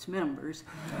 500,000 of its members,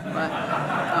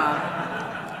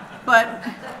 but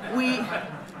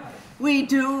we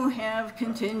do have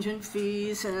contingent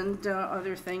fees and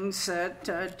other things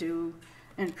that do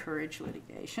encourage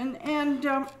litigation. And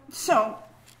so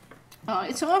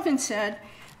it's often said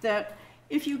that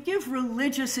if you give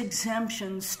religious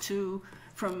exemptions to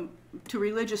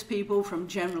religious people from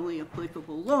generally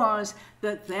applicable laws,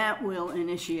 that will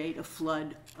initiate a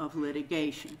flood of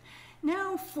litigation.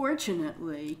 Now,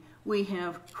 fortunately, we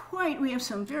have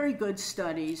some very good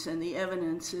studies, and the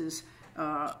evidence is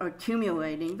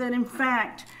accumulating that, in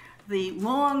fact, the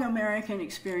long American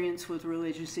experience with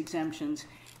religious exemptions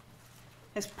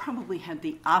has probably had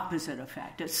the opposite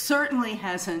effect. It certainly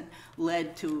hasn't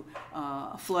led to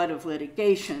a flood of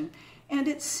litigation, and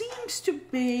it seems to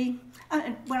be,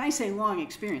 when I say long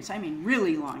experience, I mean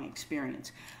really long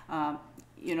experience.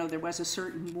 You know, there was a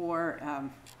certain war, I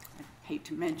hate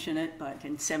to mention it, but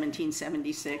in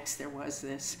 1776 there was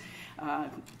this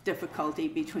difficulty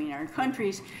between our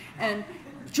countries, and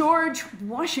George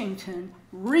Washington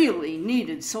really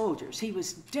needed soldiers. He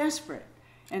was desperate.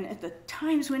 And at the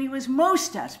times when he was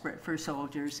most desperate for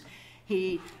soldiers,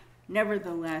 he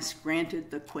nevertheless granted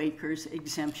the Quakers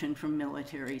exemption from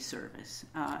military service.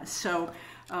 So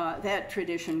that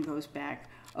tradition goes back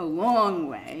a long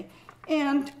way.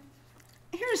 And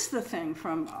here's the thing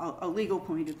from a legal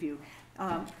point of view.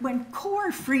 When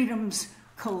core freedoms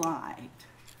collide,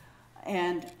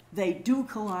 and they do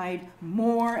collide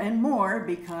more and more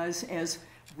because as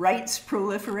rights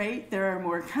proliferate, there are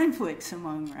more conflicts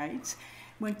among rights.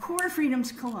 When core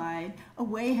freedoms collide, a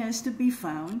way has to be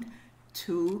found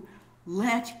to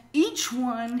let each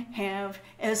one have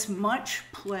as much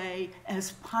play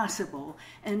as possible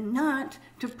and not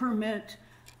to permit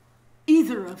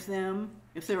either of them,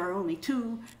 if there are only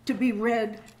two, to be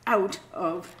read out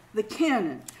of the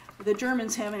canon. The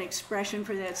Germans have an expression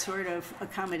for that sort of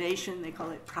accommodation. They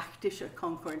call it praktische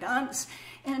Konkordanz,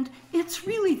 and it's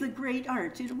really the great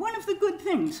art. One of the good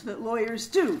things that lawyers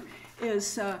do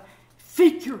is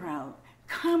figure out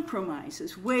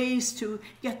compromises, ways to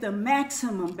get the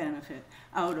maximum benefit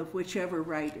out of whichever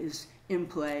right is in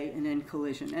play and in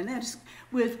collision. And that's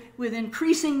with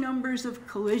increasing numbers of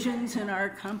collisions in our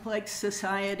complex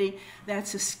society,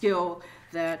 that's a skill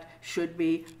that should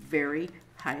be very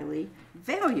highly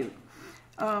valued.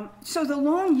 So the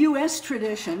long U.S.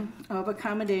 tradition of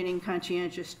accommodating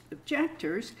conscientious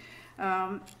objectors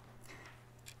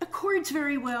accords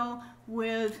very well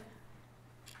with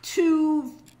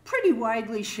two pretty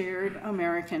widely shared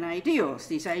American ideals.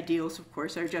 These ideals, of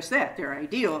course, are just that. They're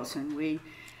ideals, and we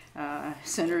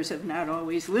sinners have not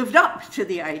always lived up to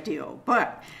the ideal.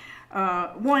 But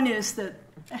one is that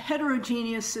a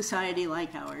heterogeneous society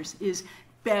like ours is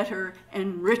better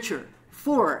and richer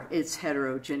for its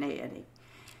heterogeneity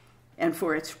and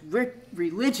for its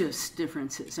religious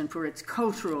differences and for its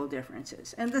cultural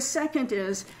differences. And the second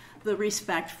is the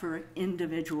respect for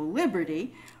individual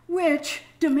liberty, which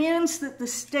demands that the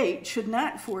state should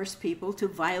not force people to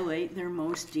violate their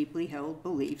most deeply held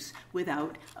beliefs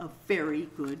without a very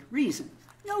good reason.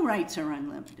 No rights are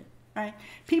unlimited, right?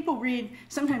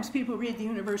 Sometimes people read the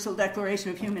Universal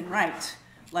Declaration of Human Rights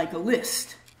like a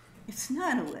list. It's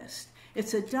not a list.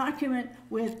 It's a document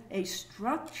with a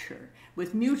structure,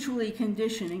 with mutually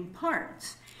conditioning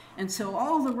parts. And so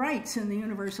all the rights in the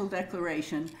Universal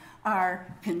Declaration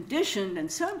are conditioned and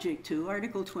subject to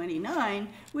Article 29,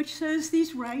 which says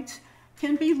these rights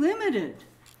can be limited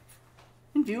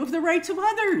in view of the rights of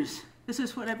others. This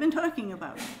is what I've been talking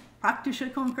about,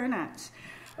 praktische Konkordanz.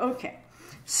 Okay,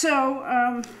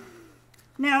 so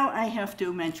now I have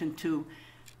to mention two.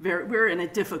 We're in a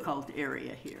difficult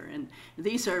area here, and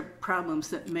these are problems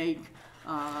that make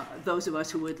those of us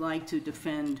who would like to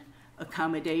defend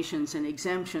accommodations and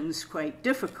exemptions quite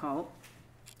difficult.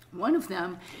 One of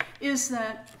them is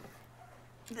the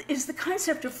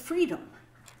concept of freedom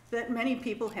that many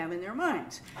people have in their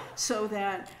minds, so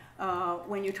that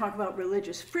when you talk about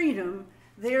religious freedom,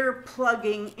 they're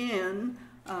plugging in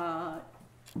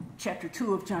Chapter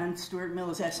 2 of John Stuart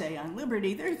Mill's essay on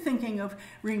liberty. They're thinking of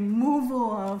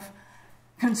removal of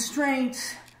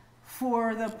constraints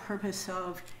for the purpose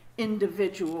of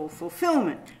individual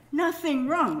fulfillment. Nothing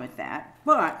wrong with that,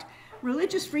 but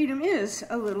religious freedom is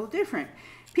a little different.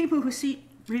 People who seek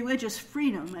religious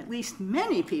freedom, at least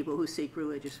many people who seek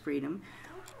religious freedom,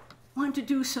 want to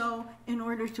do so in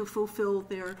order to fulfill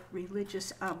their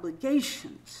religious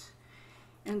obligations.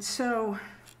 And so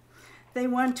they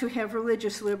want to have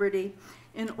religious liberty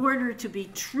in order to be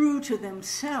true to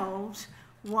themselves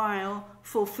while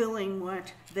fulfilling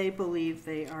what they believe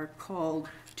they are called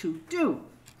to do.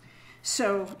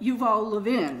 So Yuval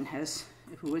Levin,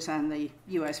 who was on the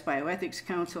U.S. Bioethics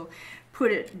Council, put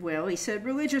it well. He said,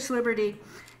 religious liberty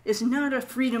is not a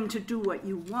freedom to do what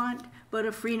you want, but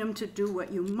a freedom to do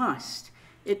what you must.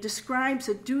 It describes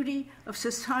a duty of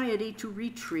society to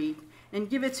retreat and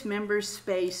give its members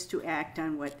space to act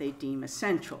on what they deem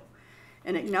essential.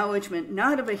 An acknowledgement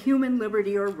not of a human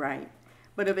liberty or right,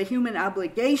 but of a human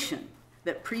obligation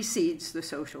that precedes the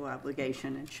social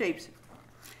obligation and shapes it.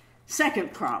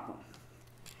 Second problem.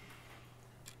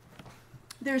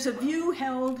 There's a view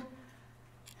held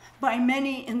by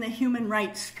many in the human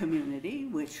rights community,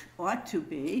 which ought to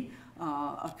be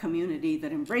a community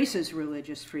that embraces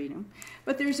religious freedom.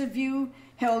 But there's a view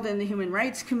held in the human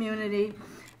rights community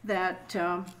that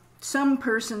some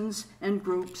persons and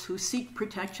groups who seek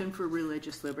protection for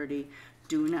religious liberty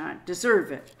do not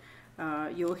deserve it.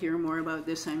 You'll hear more about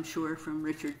this, I'm sure, from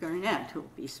Richard Garnett, who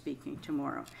will be speaking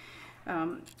tomorrow.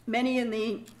 Many in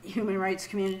the human rights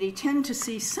community tend to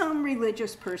see some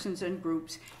religious persons and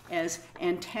groups as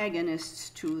antagonists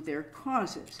to their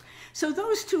causes. So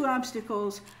those two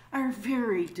obstacles are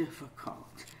very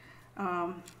difficult.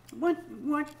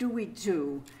 What do we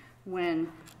do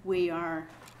when we are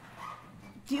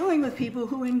dealing with people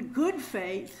who in good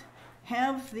faith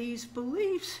have these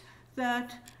beliefs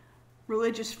that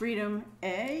religious freedom,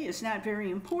 A, is not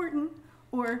very important,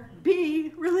 or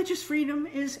B, religious freedom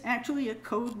is actually a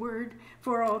code word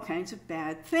for all kinds of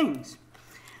bad things?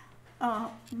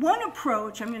 One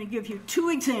approach, I'm going to give you two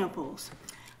examples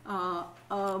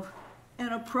of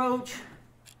an approach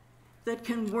that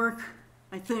can work,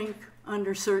 I think,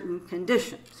 under certain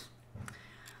conditions.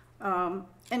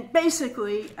 And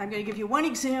basically, I'm going to give you one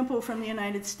example from the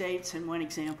United States and one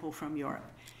example from Europe,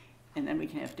 and then we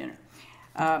can have dinner.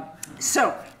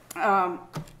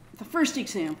 The first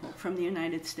example from the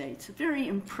United States, a very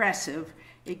impressive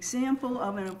example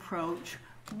of an approach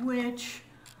which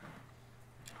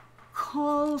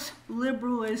calls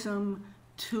liberalism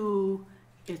to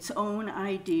its own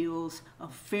ideals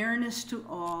of fairness to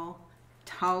all,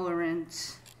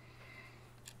 tolerance,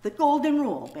 the golden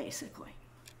rule, basically.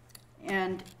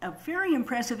 And a very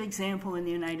impressive example in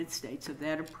the United States of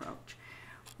that approach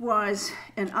was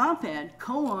an op-ed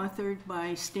co-authored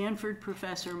by Stanford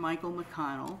professor Michael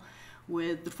McConnell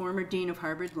with the former dean of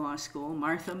Harvard Law School,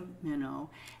 Martha Minow,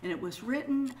 and it was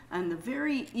written on the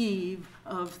very eve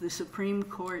of the Supreme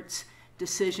Court's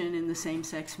decision in the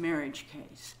same-sex marriage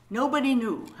case. Nobody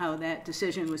knew how that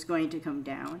decision was going to come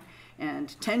down,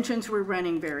 and tensions were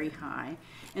running very high.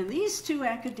 And these two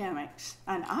academics,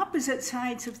 on opposite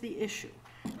sides of the issue,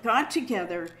 got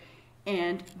together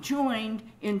and joined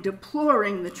in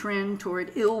deploring the trend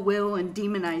toward ill will and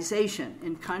demonization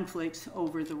in conflicts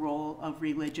over the role of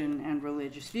religion and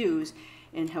religious views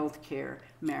in healthcare,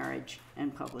 marriage,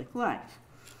 and public life.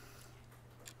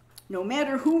 No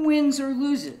matter who wins or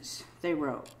loses, they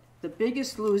wrote, the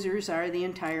biggest losers are the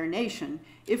entire nation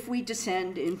if we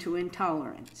descend into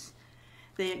intolerance.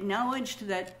 They acknowledged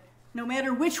that no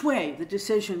matter which way the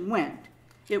decision went,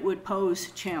 it would pose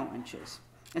challenges,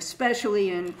 especially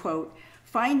in, quote,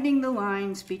 finding the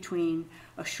lines between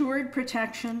assured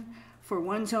protection for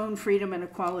one's own freedom and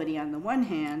equality on the one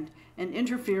hand and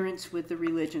interference with the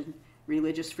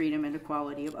religious freedom and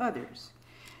equality of others.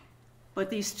 But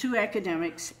these two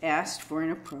academics asked for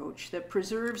an approach that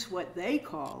preserves what they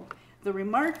called the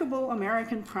remarkable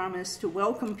American promise to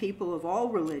welcome people of all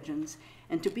religions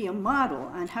and to be a model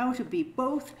on how to be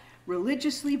both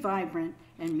religiously vibrant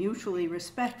and mutually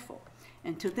respectful.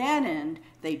 And to that end,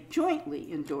 they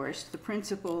jointly endorsed the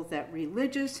principle that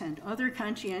religious and other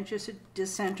conscientious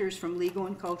dissenters from legal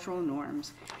and cultural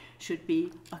norms should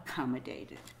be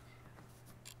accommodated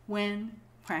when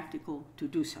practical to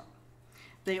do so.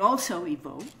 They also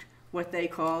evoked what they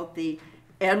called the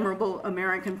admirable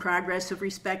American progress of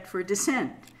respect for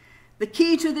dissent. The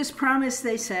key to this promise,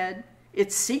 they said,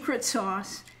 its secret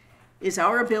sauce, is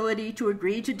our ability to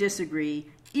agree to disagree,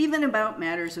 even about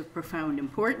matters of profound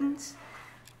importance,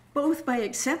 both by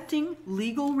accepting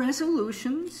legal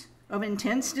resolutions of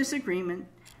intense disagreement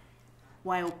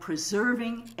while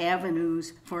preserving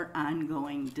avenues for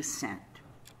ongoing dissent.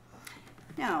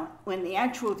 Now, when the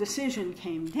actual decision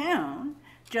came down,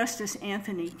 Justice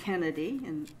Anthony Kennedy,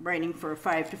 in writing for a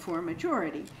 5-4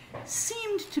 majority,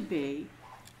 seemed to be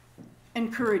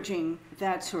encouraging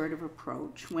that sort of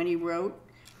approach when he wrote,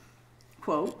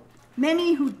 quote,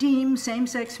 many who deem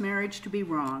same-sex marriage to be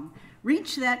wrong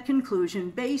reach that conclusion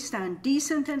based on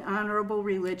decent and honorable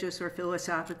religious or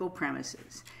philosophical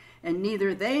premises, and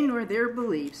neither they nor their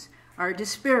beliefs are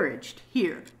disparaged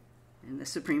here in the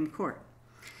Supreme Court.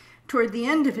 Toward the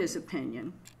end of his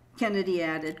opinion, Kennedy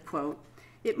added, quote,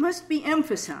 it must be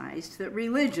emphasized that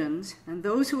religions and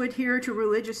those who adhere to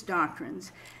religious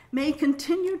doctrines may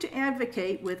continue to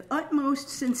advocate with utmost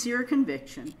sincere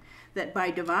conviction that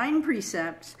by divine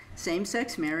precepts,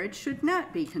 same-sex marriage should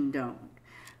not be condoned.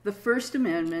 The First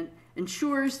Amendment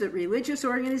ensures that religious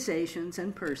organizations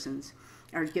and persons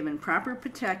are given proper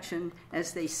protection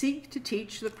as they seek to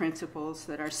teach the principles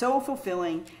that are so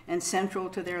fulfilling and central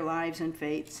to their lives and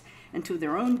faiths and to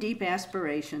their own deep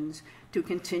aspirations to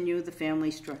continue the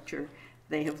family structure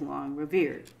they have long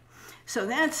revered. So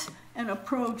that's an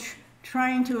approach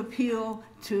trying to appeal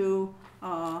to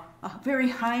a very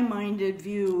high-minded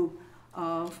view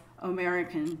of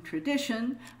American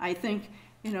tradition. I think,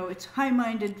 it's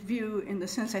high-minded view in the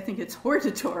sense I think it's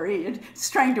hortatory. It's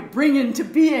trying to bring into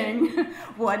being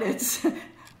what it's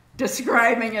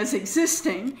describing as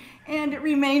existing, and it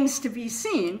remains to be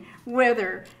seen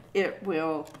whether it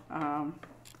will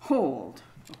hold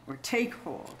or take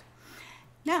hold.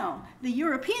 Now, the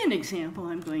European example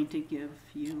I'm going to give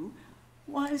you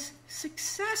was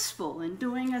successful in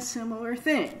doing a similar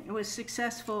thing. It was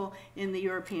successful in the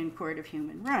European Court of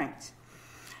Human Rights.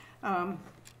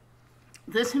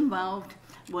 This involved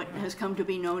what has come to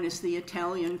be known as the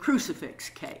Italian crucifix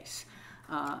case.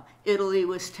 Italy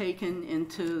was taken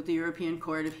into the European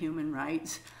Court of Human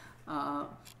Rights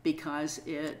because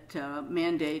it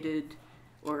mandated,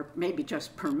 or maybe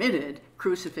just permitted,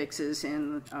 crucifixes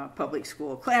in public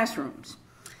school classrooms.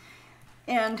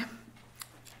 And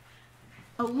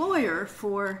a lawyer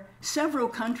for several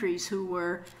countries who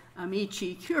were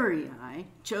amici curiae,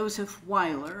 Joseph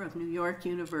Weiler of New York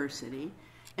University,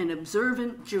 an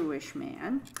observant Jewish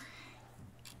man,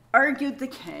 argued the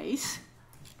case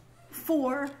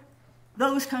for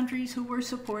those countries who were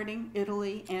supporting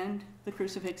Italy and the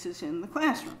crucifixes in the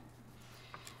classroom.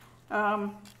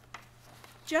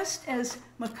 Just as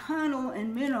McConnell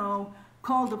and Minow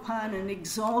called upon an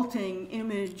exalting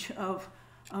image of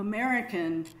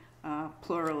American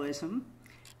pluralism,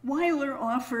 Weiler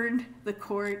offered the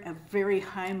court a very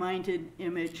high-minded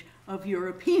image of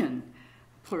European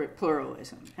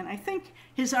pluralism. And I think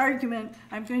his argument,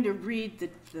 I'm going to read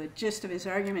the gist of his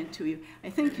argument to you. I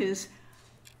think his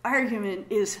argument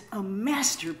is a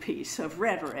masterpiece of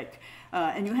rhetoric.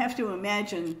 And you have to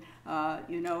imagine,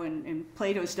 in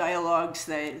Plato's dialogues,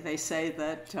 they say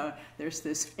that there's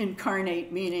this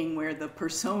incarnate meaning where the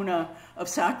persona of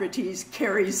Socrates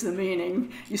carries the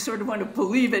meaning. You sort of want to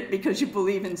believe it because you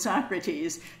believe in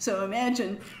Socrates. So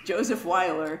imagine Joseph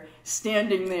Weiler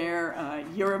standing there,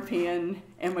 European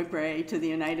emigre to the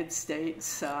United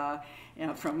States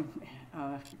from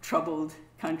a troubled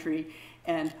country,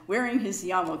 and wearing his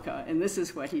yarmulke, and this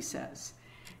is what he says.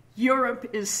 Europe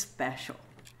is special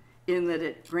in that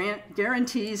it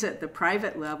guarantees at the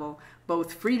private level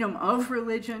both freedom of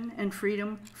religion and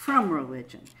freedom from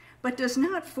religion, but does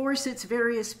not force its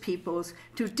various peoples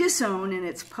to disown in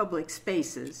its public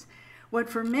spaces what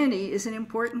for many is an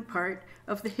important part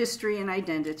of the history and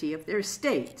identity of their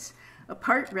states, a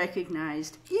part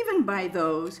recognized even by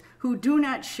those who do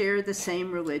not share the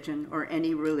same religion or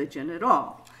any religion at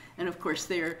all. And of course,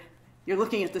 you're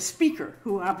looking at the speaker,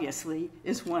 who obviously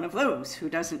is one of those who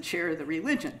doesn't share the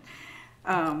religion.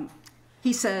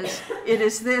 He says, it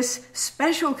is this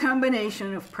special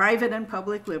combination of private and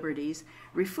public liberties,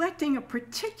 reflecting a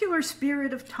particular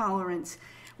spirit of tolerance,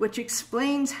 which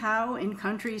explains how in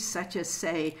countries such as,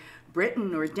 say,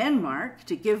 Britain or Denmark,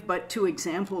 to give but two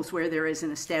examples where there is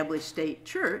an established state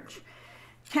church,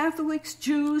 Catholics,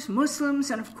 Jews, Muslims,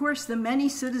 and of course the many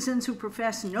citizens who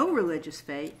profess no religious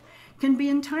faith can be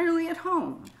entirely at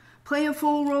home, play a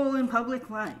full role in public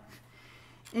life,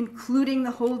 including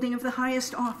the holding of the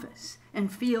highest office,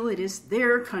 and feel it is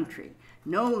their country,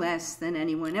 no less than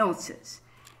anyone else's.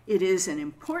 It is an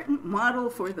important model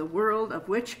for the world of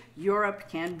which Europe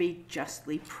can be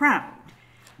justly proud,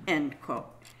 end quote.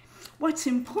 What's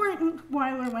important,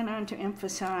 Weiler went on to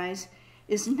emphasize,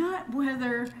 is not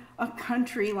whether a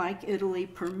country like Italy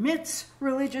permits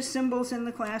religious symbols in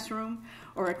the classroom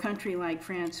or a country like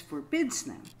France forbids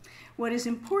them. What is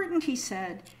important, he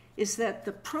said, is that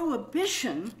the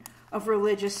prohibition of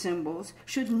religious symbols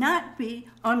should not be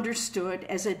understood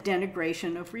as a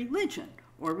denigration of religion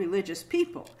or religious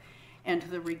people, and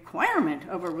the requirement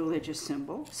of a religious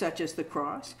symbol, such as the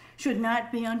cross, should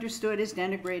not be understood as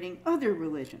denigrating other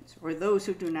religions or those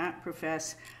who do not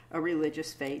profess a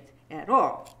religious faith at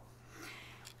all.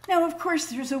 Now, of course,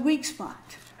 there's a weak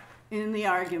spot in the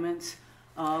arguments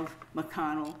of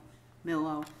McConnell,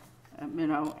 Minow,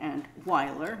 and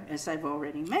Weiler, as I've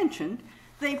already mentioned.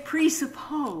 They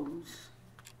presuppose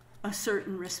a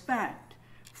certain respect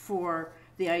for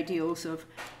the ideals of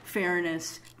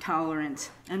fairness, tolerance,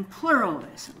 and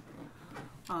pluralism.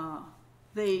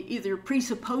 They either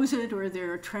presuppose it or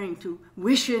they're trying to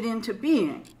wish it into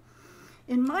being.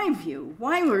 In my view,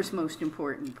 Weiler's most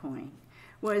important point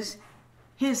was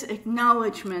his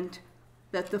acknowledgement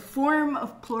that the form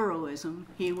of pluralism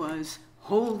he was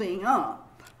holding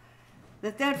up,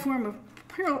 that form of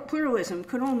pluralism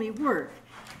could only work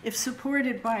if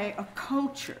supported by a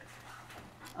culture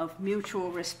of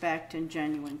mutual respect and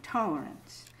genuine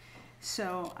tolerance.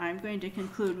 So I'm going to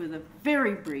conclude with a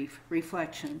very brief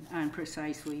reflection on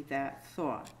precisely that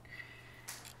thought.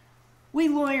 We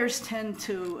lawyers tend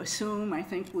to assume, I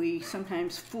think we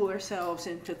sometimes fool ourselves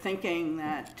into thinking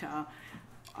that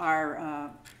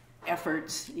our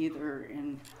efforts, either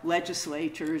in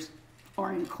legislatures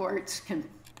or in courts, can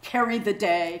carry the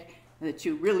day, that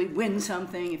you really win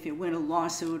something if you win a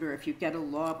lawsuit or if you get a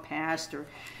law passed or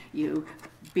you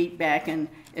beat back an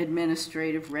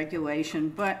administrative regulation.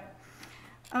 But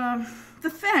the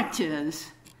fact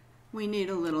is, we need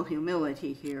a little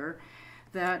humility here,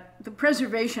 that the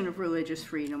preservation of religious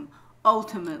freedom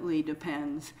ultimately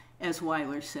depends, as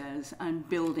Weiler says, on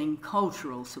building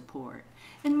cultural support.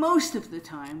 And most of the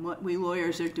time, what we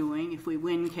lawyers are doing, if we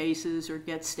win cases or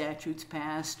get statutes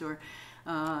passed or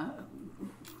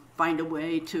find a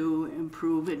way to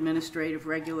improve administrative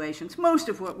regulations, most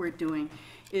of what we're doing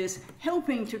is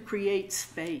helping to create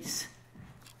space,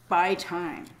 buy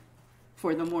time,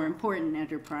 for the more important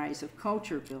enterprise of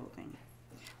culture building.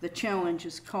 The challenge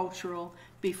is cultural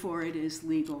before it is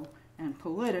legal and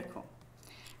political.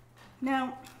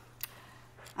 Now,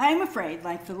 I'm afraid,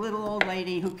 like the little old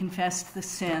lady who confessed the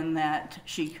sin that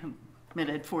she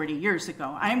committed 40 years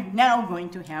ago, I'm now going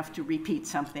to have to repeat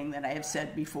something that I have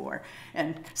said before,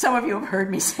 and some of you have heard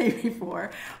me say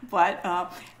before, but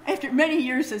after many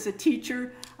years as a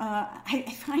teacher,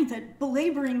 I find that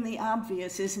belaboring the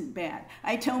obvious isn't bad.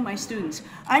 I tell my students,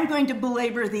 I'm going to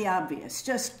belabor the obvious.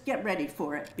 Just get ready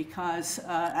for it, because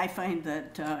I find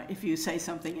that if you say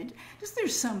something,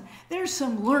 there's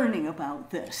some learning about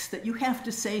this, that you have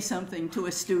to say something to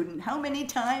a student. How many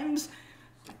times?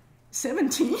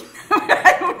 17?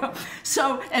 I don't know.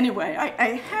 So anyway,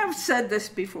 I have said this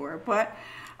before, but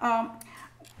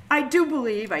I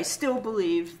still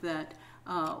believe that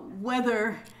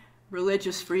whether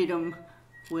religious freedom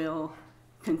will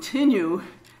continue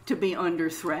to be under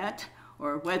threat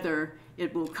or whether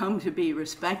it will come to be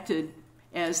respected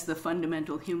as the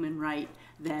fundamental human right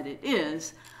that it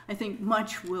is, I think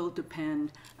much will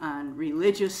depend on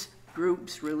religious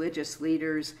groups, religious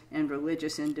leaders, and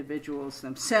religious individuals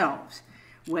themselves,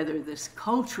 whether this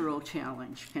cultural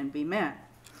challenge can be met.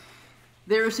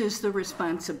 Theirs is the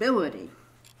responsibility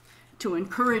to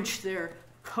encourage their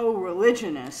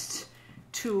co-religionists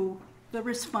to the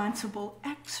responsible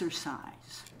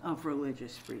exercise of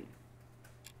religious freedom.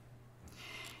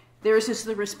 Theirs is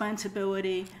the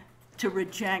responsibility to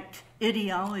reject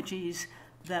ideologies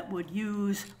that would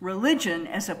use religion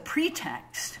as a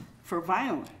pretext for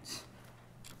violence.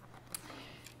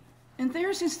 And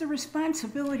theirs is the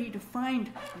responsibility to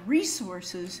find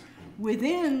resources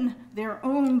within their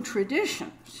own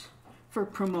traditions for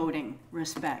promoting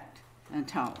respect and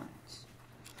tolerance.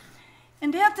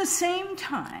 And at the same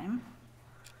time,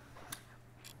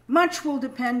 much will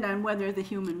depend on whether the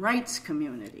human rights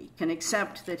community can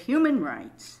accept that human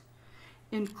rights,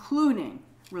 including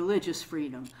religious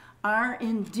freedom, are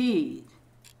indeed,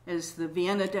 as the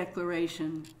Vienna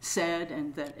Declaration said,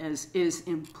 and that as is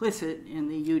implicit in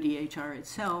the UDHR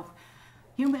itself,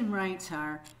 human rights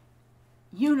are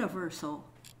universal,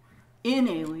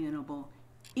 inalienable,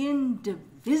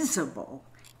 indivisible,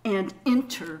 and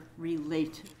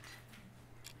interrelated.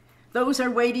 Those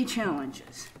are weighty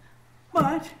challenges,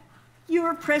 but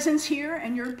your presence here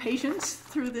and your patience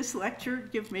through this lecture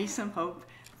give me some hope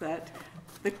that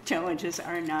the challenges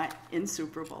are not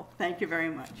insuperable. Thank you very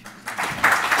much.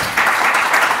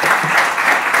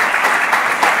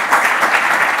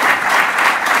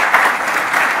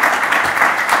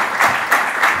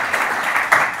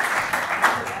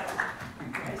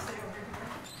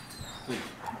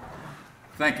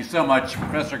 Thank you so much,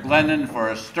 Professor Glendon, for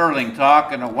a sterling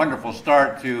talk and a wonderful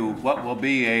start to what will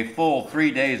be a full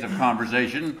 3 days of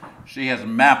conversation. She has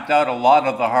mapped out a lot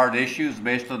of the hard issues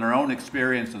based on her own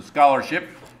experience and scholarship.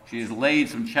 She has laid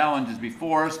some challenges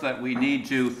before us that we need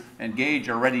to engage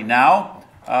already now.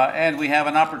 And we have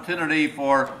an opportunity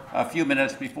for a few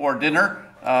minutes before dinner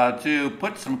to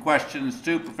put some questions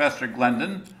to Professor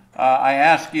Glendon. I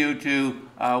ask you to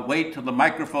wait till the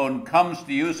microphone comes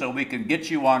to you so we can get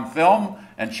you on film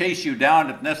and chase you down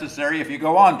if necessary if you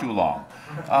go on too long.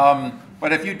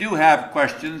 But if you do have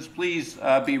questions, please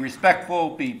be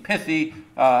respectful, be pithy,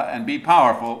 and be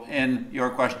powerful in your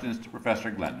questions to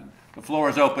Professor Glendon. The floor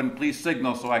is open. Please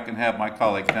signal so I can have my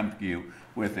colleague come to you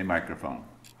with a microphone.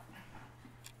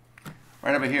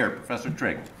 Right over here, Professor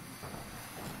Trigg.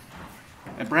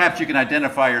 And perhaps you can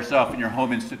identify yourself in your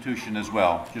home institution as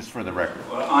well, just for the record.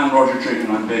 Well, I'm Roger Trigg,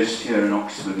 and I'm based here in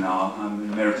Oxford now. I'm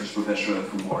an emeritus professor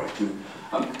from Warwick too.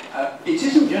 It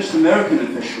isn't just American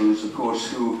officials, of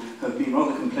course, who have been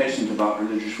rather complacent about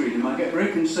religious freedom. I get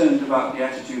very concerned about the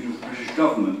attitude of the British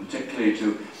government, particularly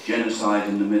to genocide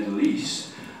in the Middle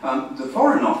East. the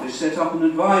Foreign Office set up an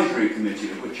advisory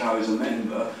committee of which I was a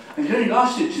member, and it only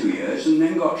lasted 2 years and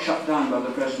then got shut down by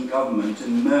the present government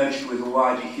and merged with a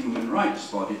wider human rights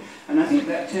body. And I think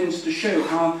that tends to show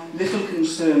how little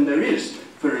concern there is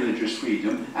for religious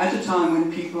freedom at a time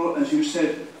when people, as you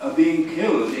said, are being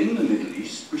killed in the Middle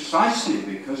East precisely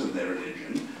because of their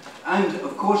religion, and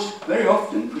of course very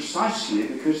often precisely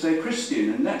because they're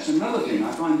Christian. And that's another thing.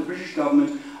 I find the British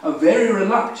government are very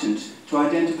reluctant to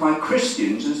identify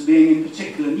Christians as being in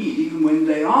particular need. Even when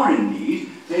they are in need,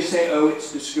 they say, oh,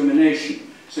 it's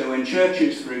discrimination. So when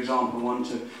churches, for example, want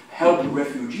to help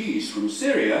refugees from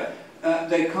Syria,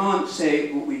 they can't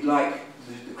say, well, we'd like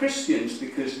the Christians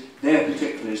because they're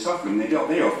particularly suffering. They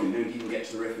very often don't even get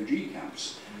to the refugee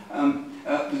camps.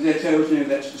 They're told, no,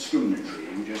 that's discriminatory,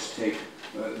 and just take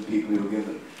the people who are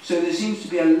given. So there seems to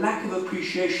be a lack of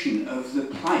appreciation of the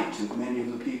plight of many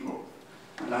of the people.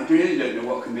 And I really don't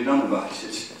know what can be done about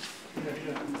it.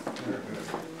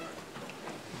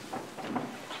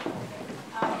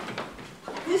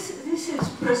 This is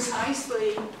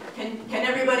precisely, can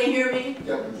everybody hear me?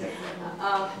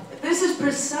 Yeah. This is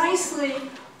precisely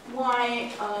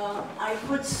why I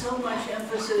put so much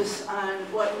emphasis on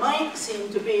what might seem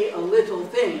to be a little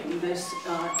thing, this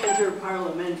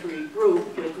inter-parliamentary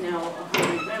group with now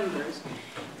 100 members,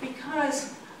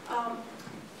 because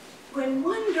when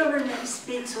one government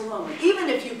speaks alone, even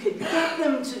if you could get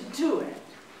them to do it,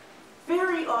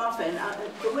 very often,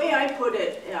 the way I put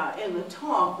it in the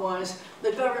talk was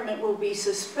the government will be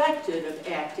suspected of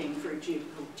acting for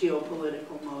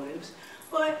geopolitical motives,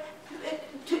 but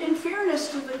in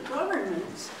fairness to the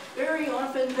governments, very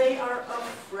often they are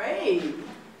afraid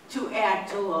to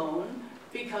act alone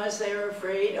because they're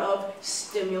afraid of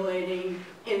stimulating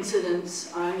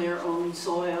incidents on their own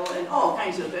soil and all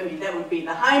kinds of, I mean, that would be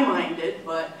the high-minded,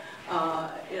 but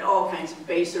all kinds of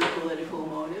baser political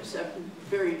motives.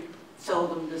 Very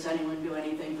seldom does anyone do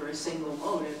anything for a single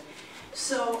motive.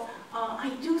 So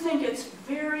I do think it's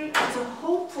a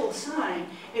hopeful sign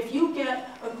if you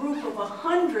get a group of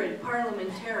 100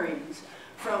 parliamentarians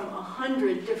from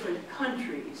 100 different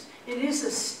countries. It is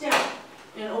a step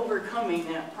in overcoming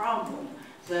that problem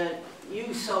that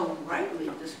you so rightly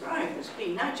described as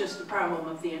being not just the problem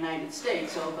of the United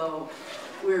States, although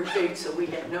we're big so we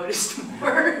get noticed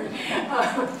more,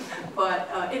 but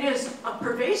it is a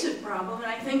pervasive problem,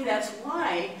 and I think that's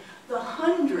why the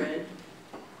 100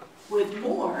 with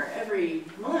more every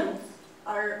month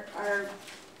are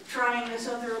trying this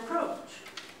other approach.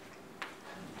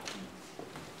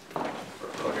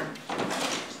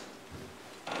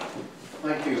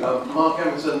 Thank you. Mark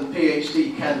Emerson,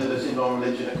 PhD candidate in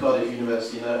non-religion at Cardiff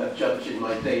University and a judge in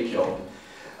my day job.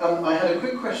 I had a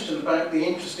quick question about the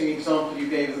interesting example you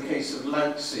gave of the case of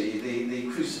Lautsy,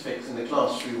 the crucifix in the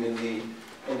classroom in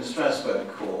the Strasbourg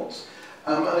court.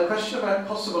 And a question about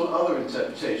possible other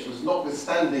interpretations,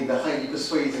 notwithstanding the highly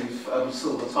persuasive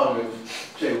silver tongue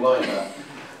of Joe Weiler.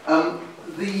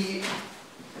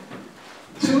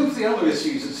 Two of the other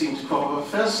issues that seem to crop up are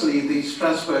firstly the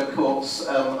Strasbourg court's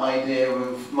idea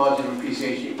of marginal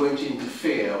appreciation. It won't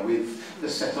interfere with the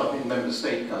setup in member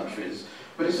state countries.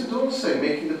 But isn't also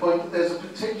making the point that there's a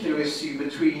particular issue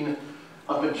between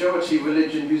a majority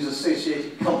religion who's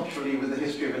associated culturally with the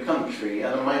history of a country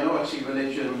and a minority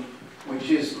religion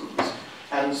which isn't.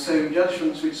 And so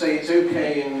judgments which say it's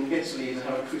okay in Italy to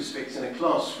have a crucifix in a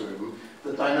classroom,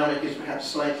 the dynamic is perhaps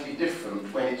slightly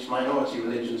different when it's minority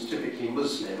religions, typically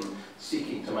Muslim,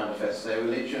 seeking to manifest their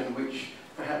religion, which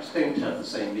perhaps don't have the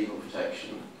same legal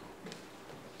protection.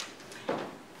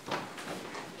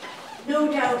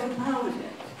 No doubt about it.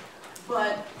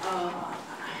 But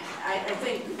I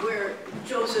think where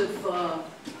Joseph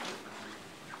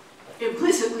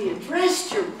implicitly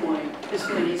addressed your point is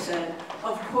when he said,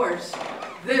 of course,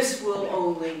 this will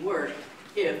only work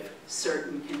if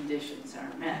certain conditions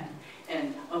are met.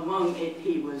 And among it,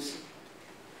 he was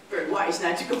very wise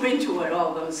not to go into what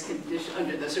all those conditions,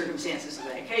 under the circumstances of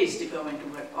that case, to go into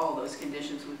what all those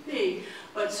conditions would be.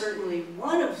 But certainly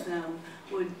one of them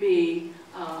would be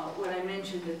what I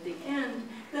mentioned at the end,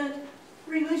 that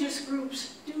religious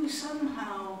groups do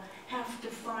somehow have to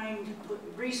find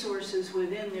resources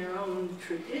within their own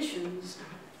traditions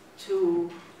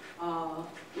to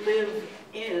live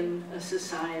in a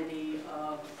society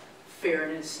of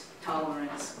fairness,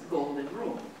 tolerance, golden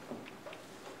rule.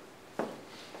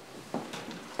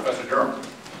 Professor Durham.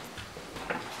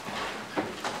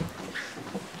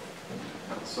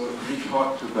 So you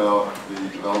talked about the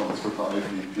developments with the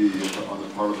IPP on the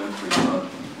parliamentary front.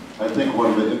 I think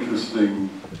one of the interesting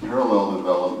parallel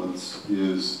developments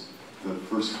is the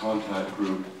first contact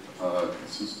group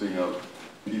consisting of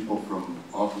people from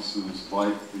offices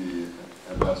like the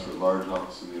ambassador-at-large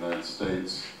office in the United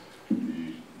States, the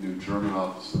new German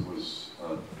office that was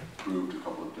approved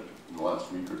in the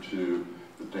last week or two,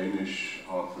 the Danish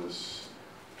office,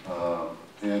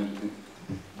 and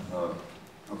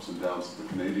ups and downs of the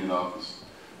Canadian office.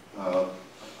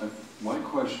 My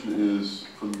question is,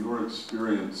 from your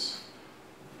experience,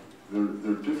 there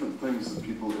are different things that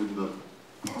people in the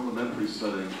parliamentary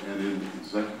setting and in the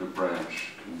executive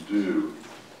branch can do.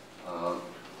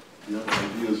 Do you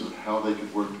have ideas of how they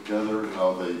could work together,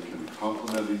 how they can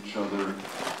complement each other,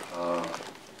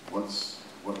 what's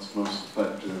most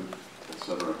effective,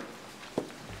 etc.?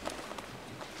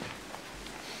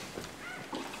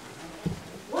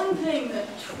 One thing that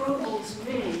troubles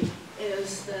me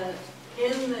is that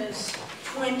in this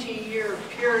 20-year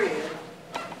period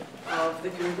of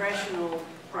the congressional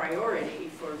priority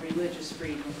for religious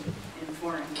freedom in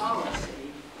foreign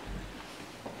policy,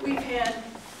 we've had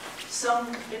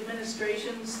some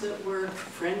administrations that were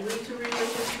friendly to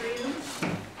religious freedom,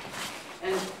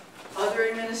 and other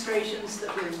administrations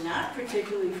that were not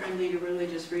particularly friendly to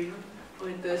religious freedom,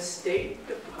 but the State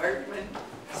Department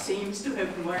seems to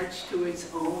have marched to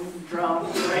its own drum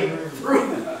right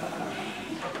through.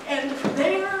 And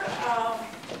there, I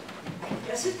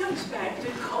guess it comes back to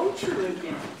culture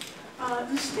again.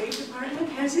 The State Department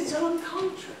has its own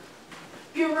culture.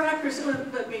 Bureaucracy,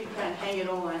 let me kind of hang it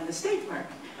all on the State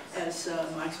Department, as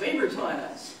Max Weber taught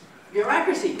us.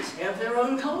 Bureaucracies have their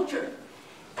own culture.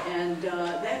 And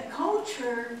that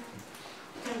culture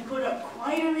can put up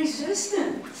quite a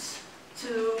resistance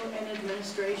to an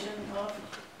administration of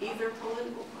either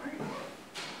political party.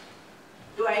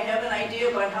 Do I have an idea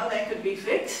about how that could be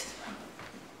fixed?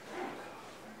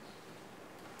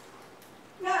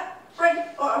 Not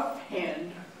right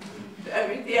offhand. I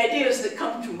mean, the ideas that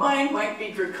come to mind might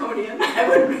be draconian. I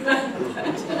would.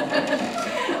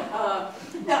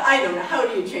 Now, I don't know. How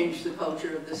do you change the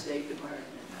culture of the State Department?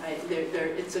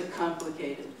 It's a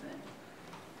complicated thing.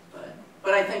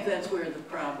 But I think that's where the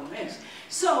problem is.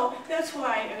 So that's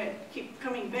why I keep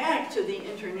coming back to the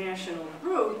international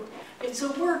group. It's a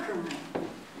workaround.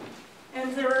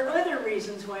 And there are other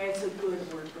reasons why it's a good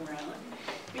workaround.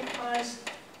 Because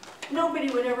nobody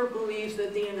would ever believe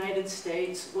that the United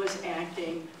States was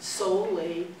acting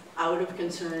solely out of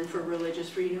concern for religious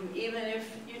freedom, even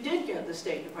if you did get the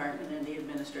State Department and the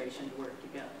administration to work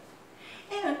together.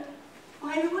 And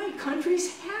by the way,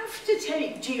 countries have to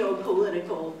take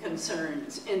geopolitical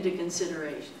concerns into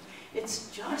consideration. It's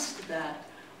just that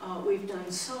we've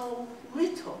done so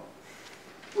little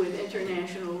with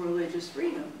international religious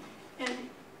freedom. And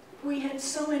we had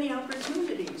so many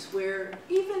opportunities where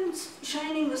even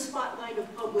shining the spotlight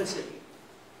of publicity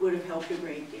would have helped a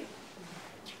great deal.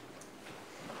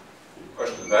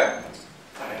 Question back.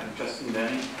 Hi, I'm Justin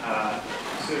Denny.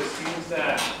 So it seems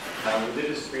that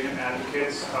religious freedom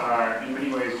advocates are in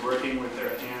many ways working with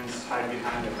their hands tied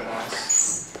behind their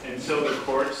backs until the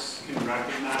courts can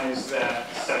recognize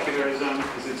that secularism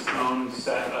is its own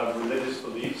set of religious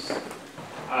beliefs.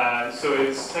 So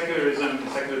it's secularism and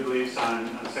secular beliefs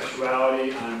on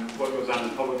sexuality, on what goes on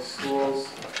in public schools,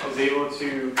 is able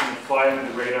to kind of fly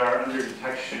under the radar under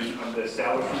detection of the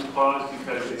Establishment Clause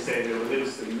because they say they're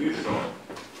religiously neutral.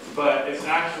 But it's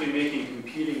actually making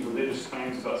competing religious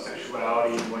claims about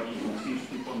sexuality and what you can teach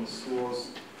people in the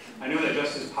schools. I know that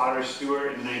Justice Potter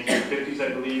Stewart in the 1950s,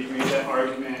 I believe, made that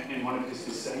argument in one of his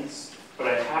dissents, but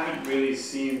I haven't really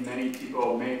seen many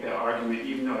people make that argument,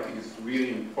 even though I think it's really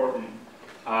important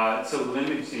to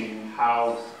limiting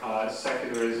how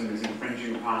secularism is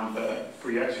infringing upon the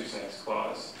Free Exercise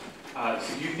Clause.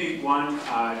 So do you think, one,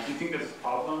 do you think that's a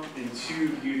problem? And two,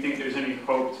 do you think there's any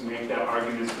hope to make that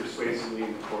argument persuasively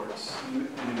in the courts in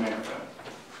America?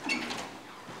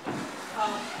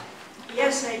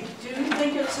 Yes, I do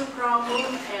think it's a problem,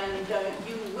 and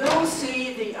you will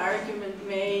see the argument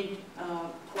made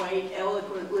quite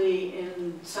eloquently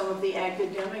in some of the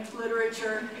academic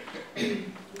literature. You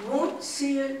won't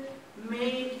see it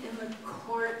made in the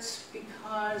courts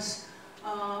because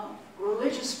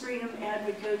religious freedom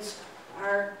advocates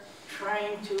are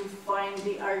trying to find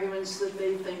the arguments that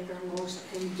they think are most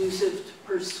conducive to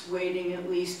persuading at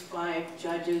least 5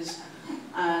 judges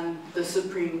on the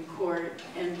Supreme Court.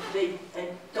 And I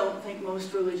don't think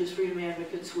most religious freedom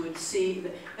advocates would see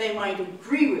that. They might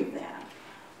agree with that,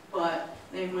 but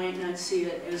they might not see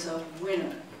it as a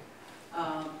winner.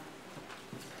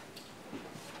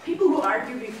 People who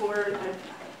argue before,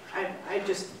 I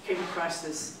just came across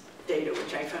this data,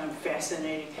 which I found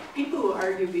fascinating. People who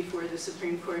argue before the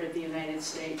Supreme Court of the United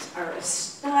States are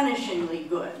astonishingly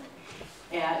good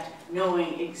at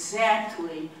knowing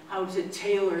exactly how to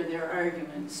tailor their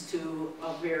arguments to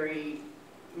a very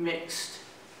mixed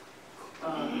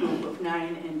group of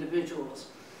 9 individuals.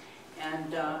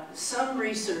 And some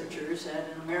researchers at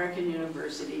an American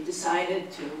university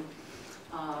decided to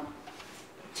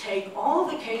take all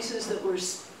the cases that were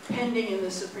pending in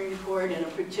the Supreme Court in a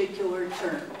particular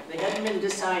term. They hadn't been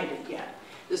decided yet.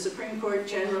 The Supreme Court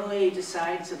generally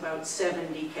decides about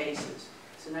 70 cases.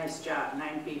 It's a nice job,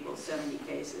 9 people, 70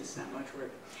 cases, not much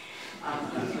work.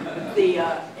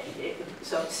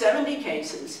 So 70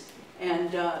 cases,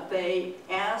 and they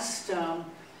asked a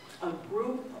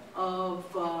group of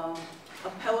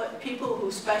people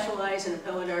who specialize in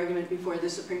appellate argument before the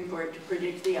Supreme Court to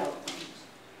predict the outcomes.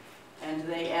 And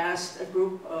they asked a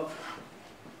group of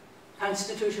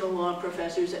constitutional law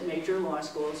professors at major law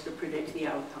schools to predict the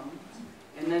outcomes.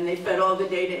 And then they fed all the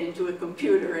data into a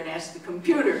computer and asked the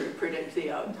computer to predict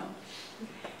the outcome.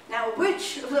 Now,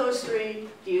 which of those 3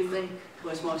 do you think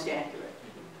was most accurate?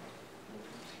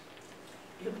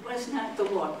 It was not the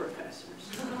law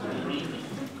professors.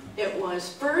 It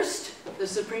was first the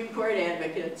Supreme Court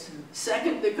advocates,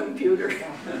 second the computer,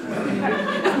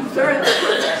 and third the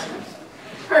professors.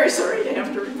 Very sorry to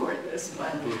have to report this,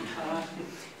 but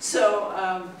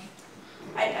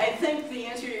I think the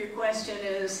answer to your question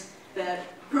is that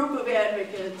group of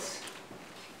advocates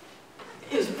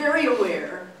is very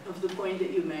aware of the point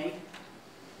that you make,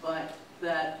 but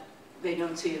that they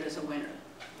don't see it as a winner.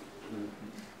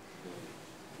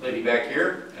 Lady back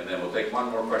here, and then we'll take one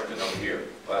more question over here.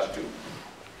 Last 2.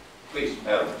 Please,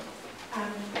 madam.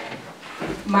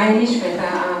 My name is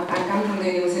Shweta. I come from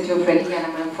the University of Reading and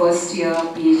I'm a first-year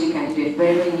PhD candidate,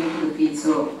 very new to the field,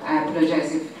 so I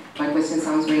apologize if my question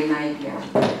sounds very naive here.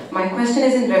 My question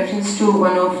is in reference to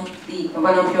one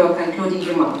of your concluding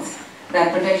remarks,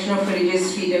 that protection of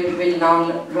religious freedom will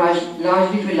now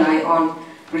largely rely on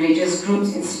religious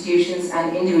groups, institutions,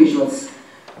 and individuals.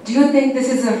 Do you think this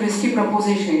is a risky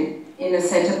proposition in a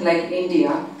setup like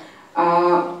India,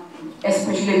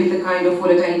 especially with the kind of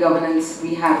volatile governance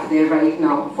we have there right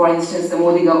now? For instance, the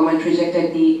Modi government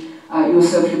rejected the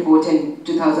Yusuf report in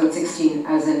 2016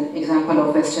 as an example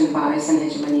of Western bias and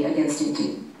hegemony against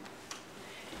India.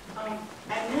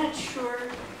 I'm not sure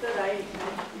that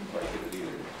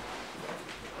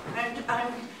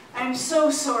I'm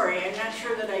so sorry. I'm not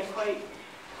sure that I quite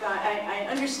got. I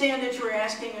understand that you were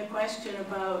asking a question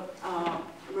about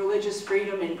religious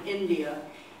freedom in India,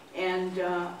 and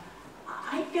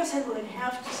I guess I would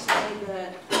have to say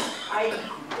that I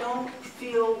don't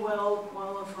feel well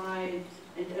qualified.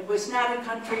 It was not a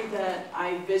country that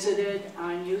I visited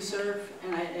on USERF,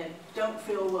 and I don't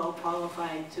feel well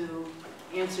qualified to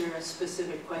answer a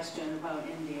specific question about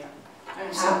India.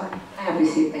 I'm sorry. I have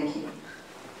received, thank you.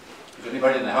 Does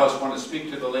anybody in the House want to speak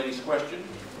to the lady's question?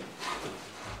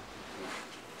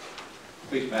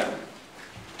 Please, madam.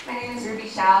 My name is Ruby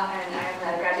Shao, and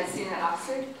I'm a graduate student at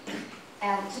Oxford.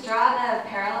 And to draw a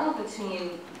parallel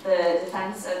between the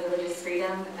defense of religious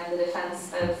freedom and the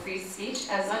defense of free speech,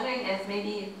 I was wondering if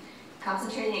maybe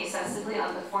concentrating excessively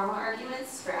on the formal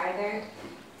arguments for either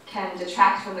can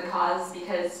detract from the cause,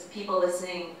 because people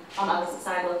listening on the opposite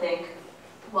side will think,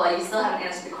 well, you still haven't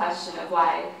answered the question of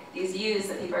why these views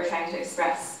that people are trying to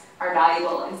express are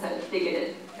valuable instead of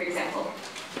bigoted, for example.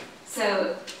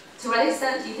 So to what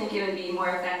extent do you think it would be more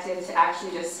effective to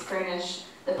actually just furnish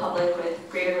the public with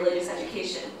greater religious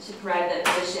education, to provide the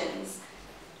positions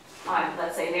on,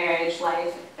 let's say, marriage,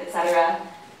 life, etc.,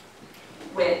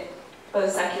 with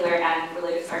both secular and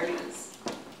religious arguments?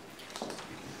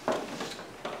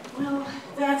 Well,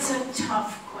 that's a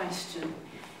tough question.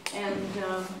 And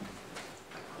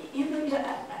you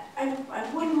know,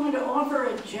 I wouldn't want to offer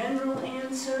a general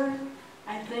answer.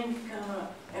 I think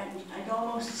I'd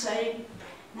almost say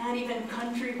not even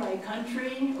country by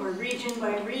country or region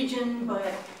by region,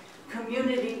 but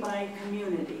community by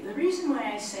community. The reason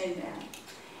why I say that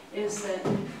is that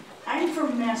I'm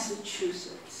from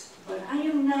Massachusetts, but I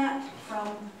am not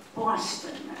from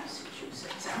Boston,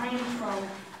 Massachusetts. I am from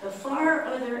the far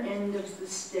other end of the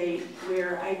state,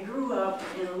 where I grew up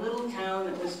in a little town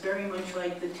that was very much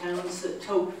like the towns that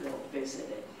Tocqueville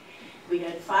visited. We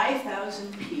had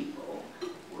 5,000 people,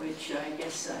 which I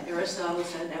guess Aristotle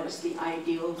said that was the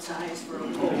ideal size for a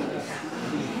poll.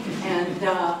 And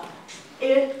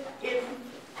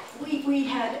we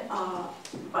had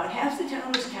about half the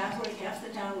town was Catholic, half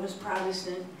the town was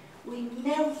Protestant. We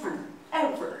never,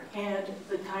 ever had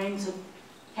the kinds of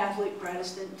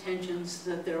Catholic-Protestant tensions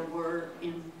that there were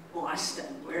in Boston,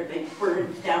 where they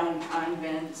burned down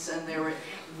convents and there were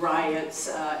riots.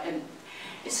 And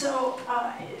so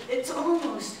it's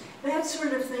almost, that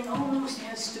sort of thing almost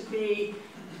has to be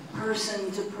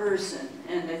person to person.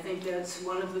 And I think that's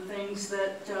one of the things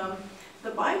that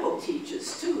the Bible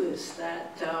teaches too, is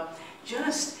that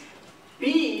just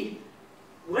be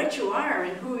what you are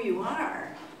and who you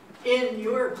are in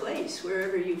your place,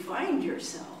 wherever you find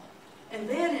yourself. And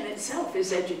that in itself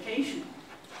is education.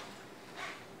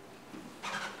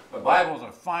 The Bible's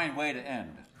a fine way to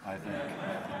end, I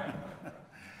think.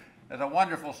 It's a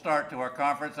wonderful start to our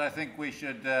conference. I think we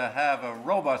should have a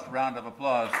robust round of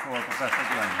applause for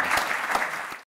Professor Glendon.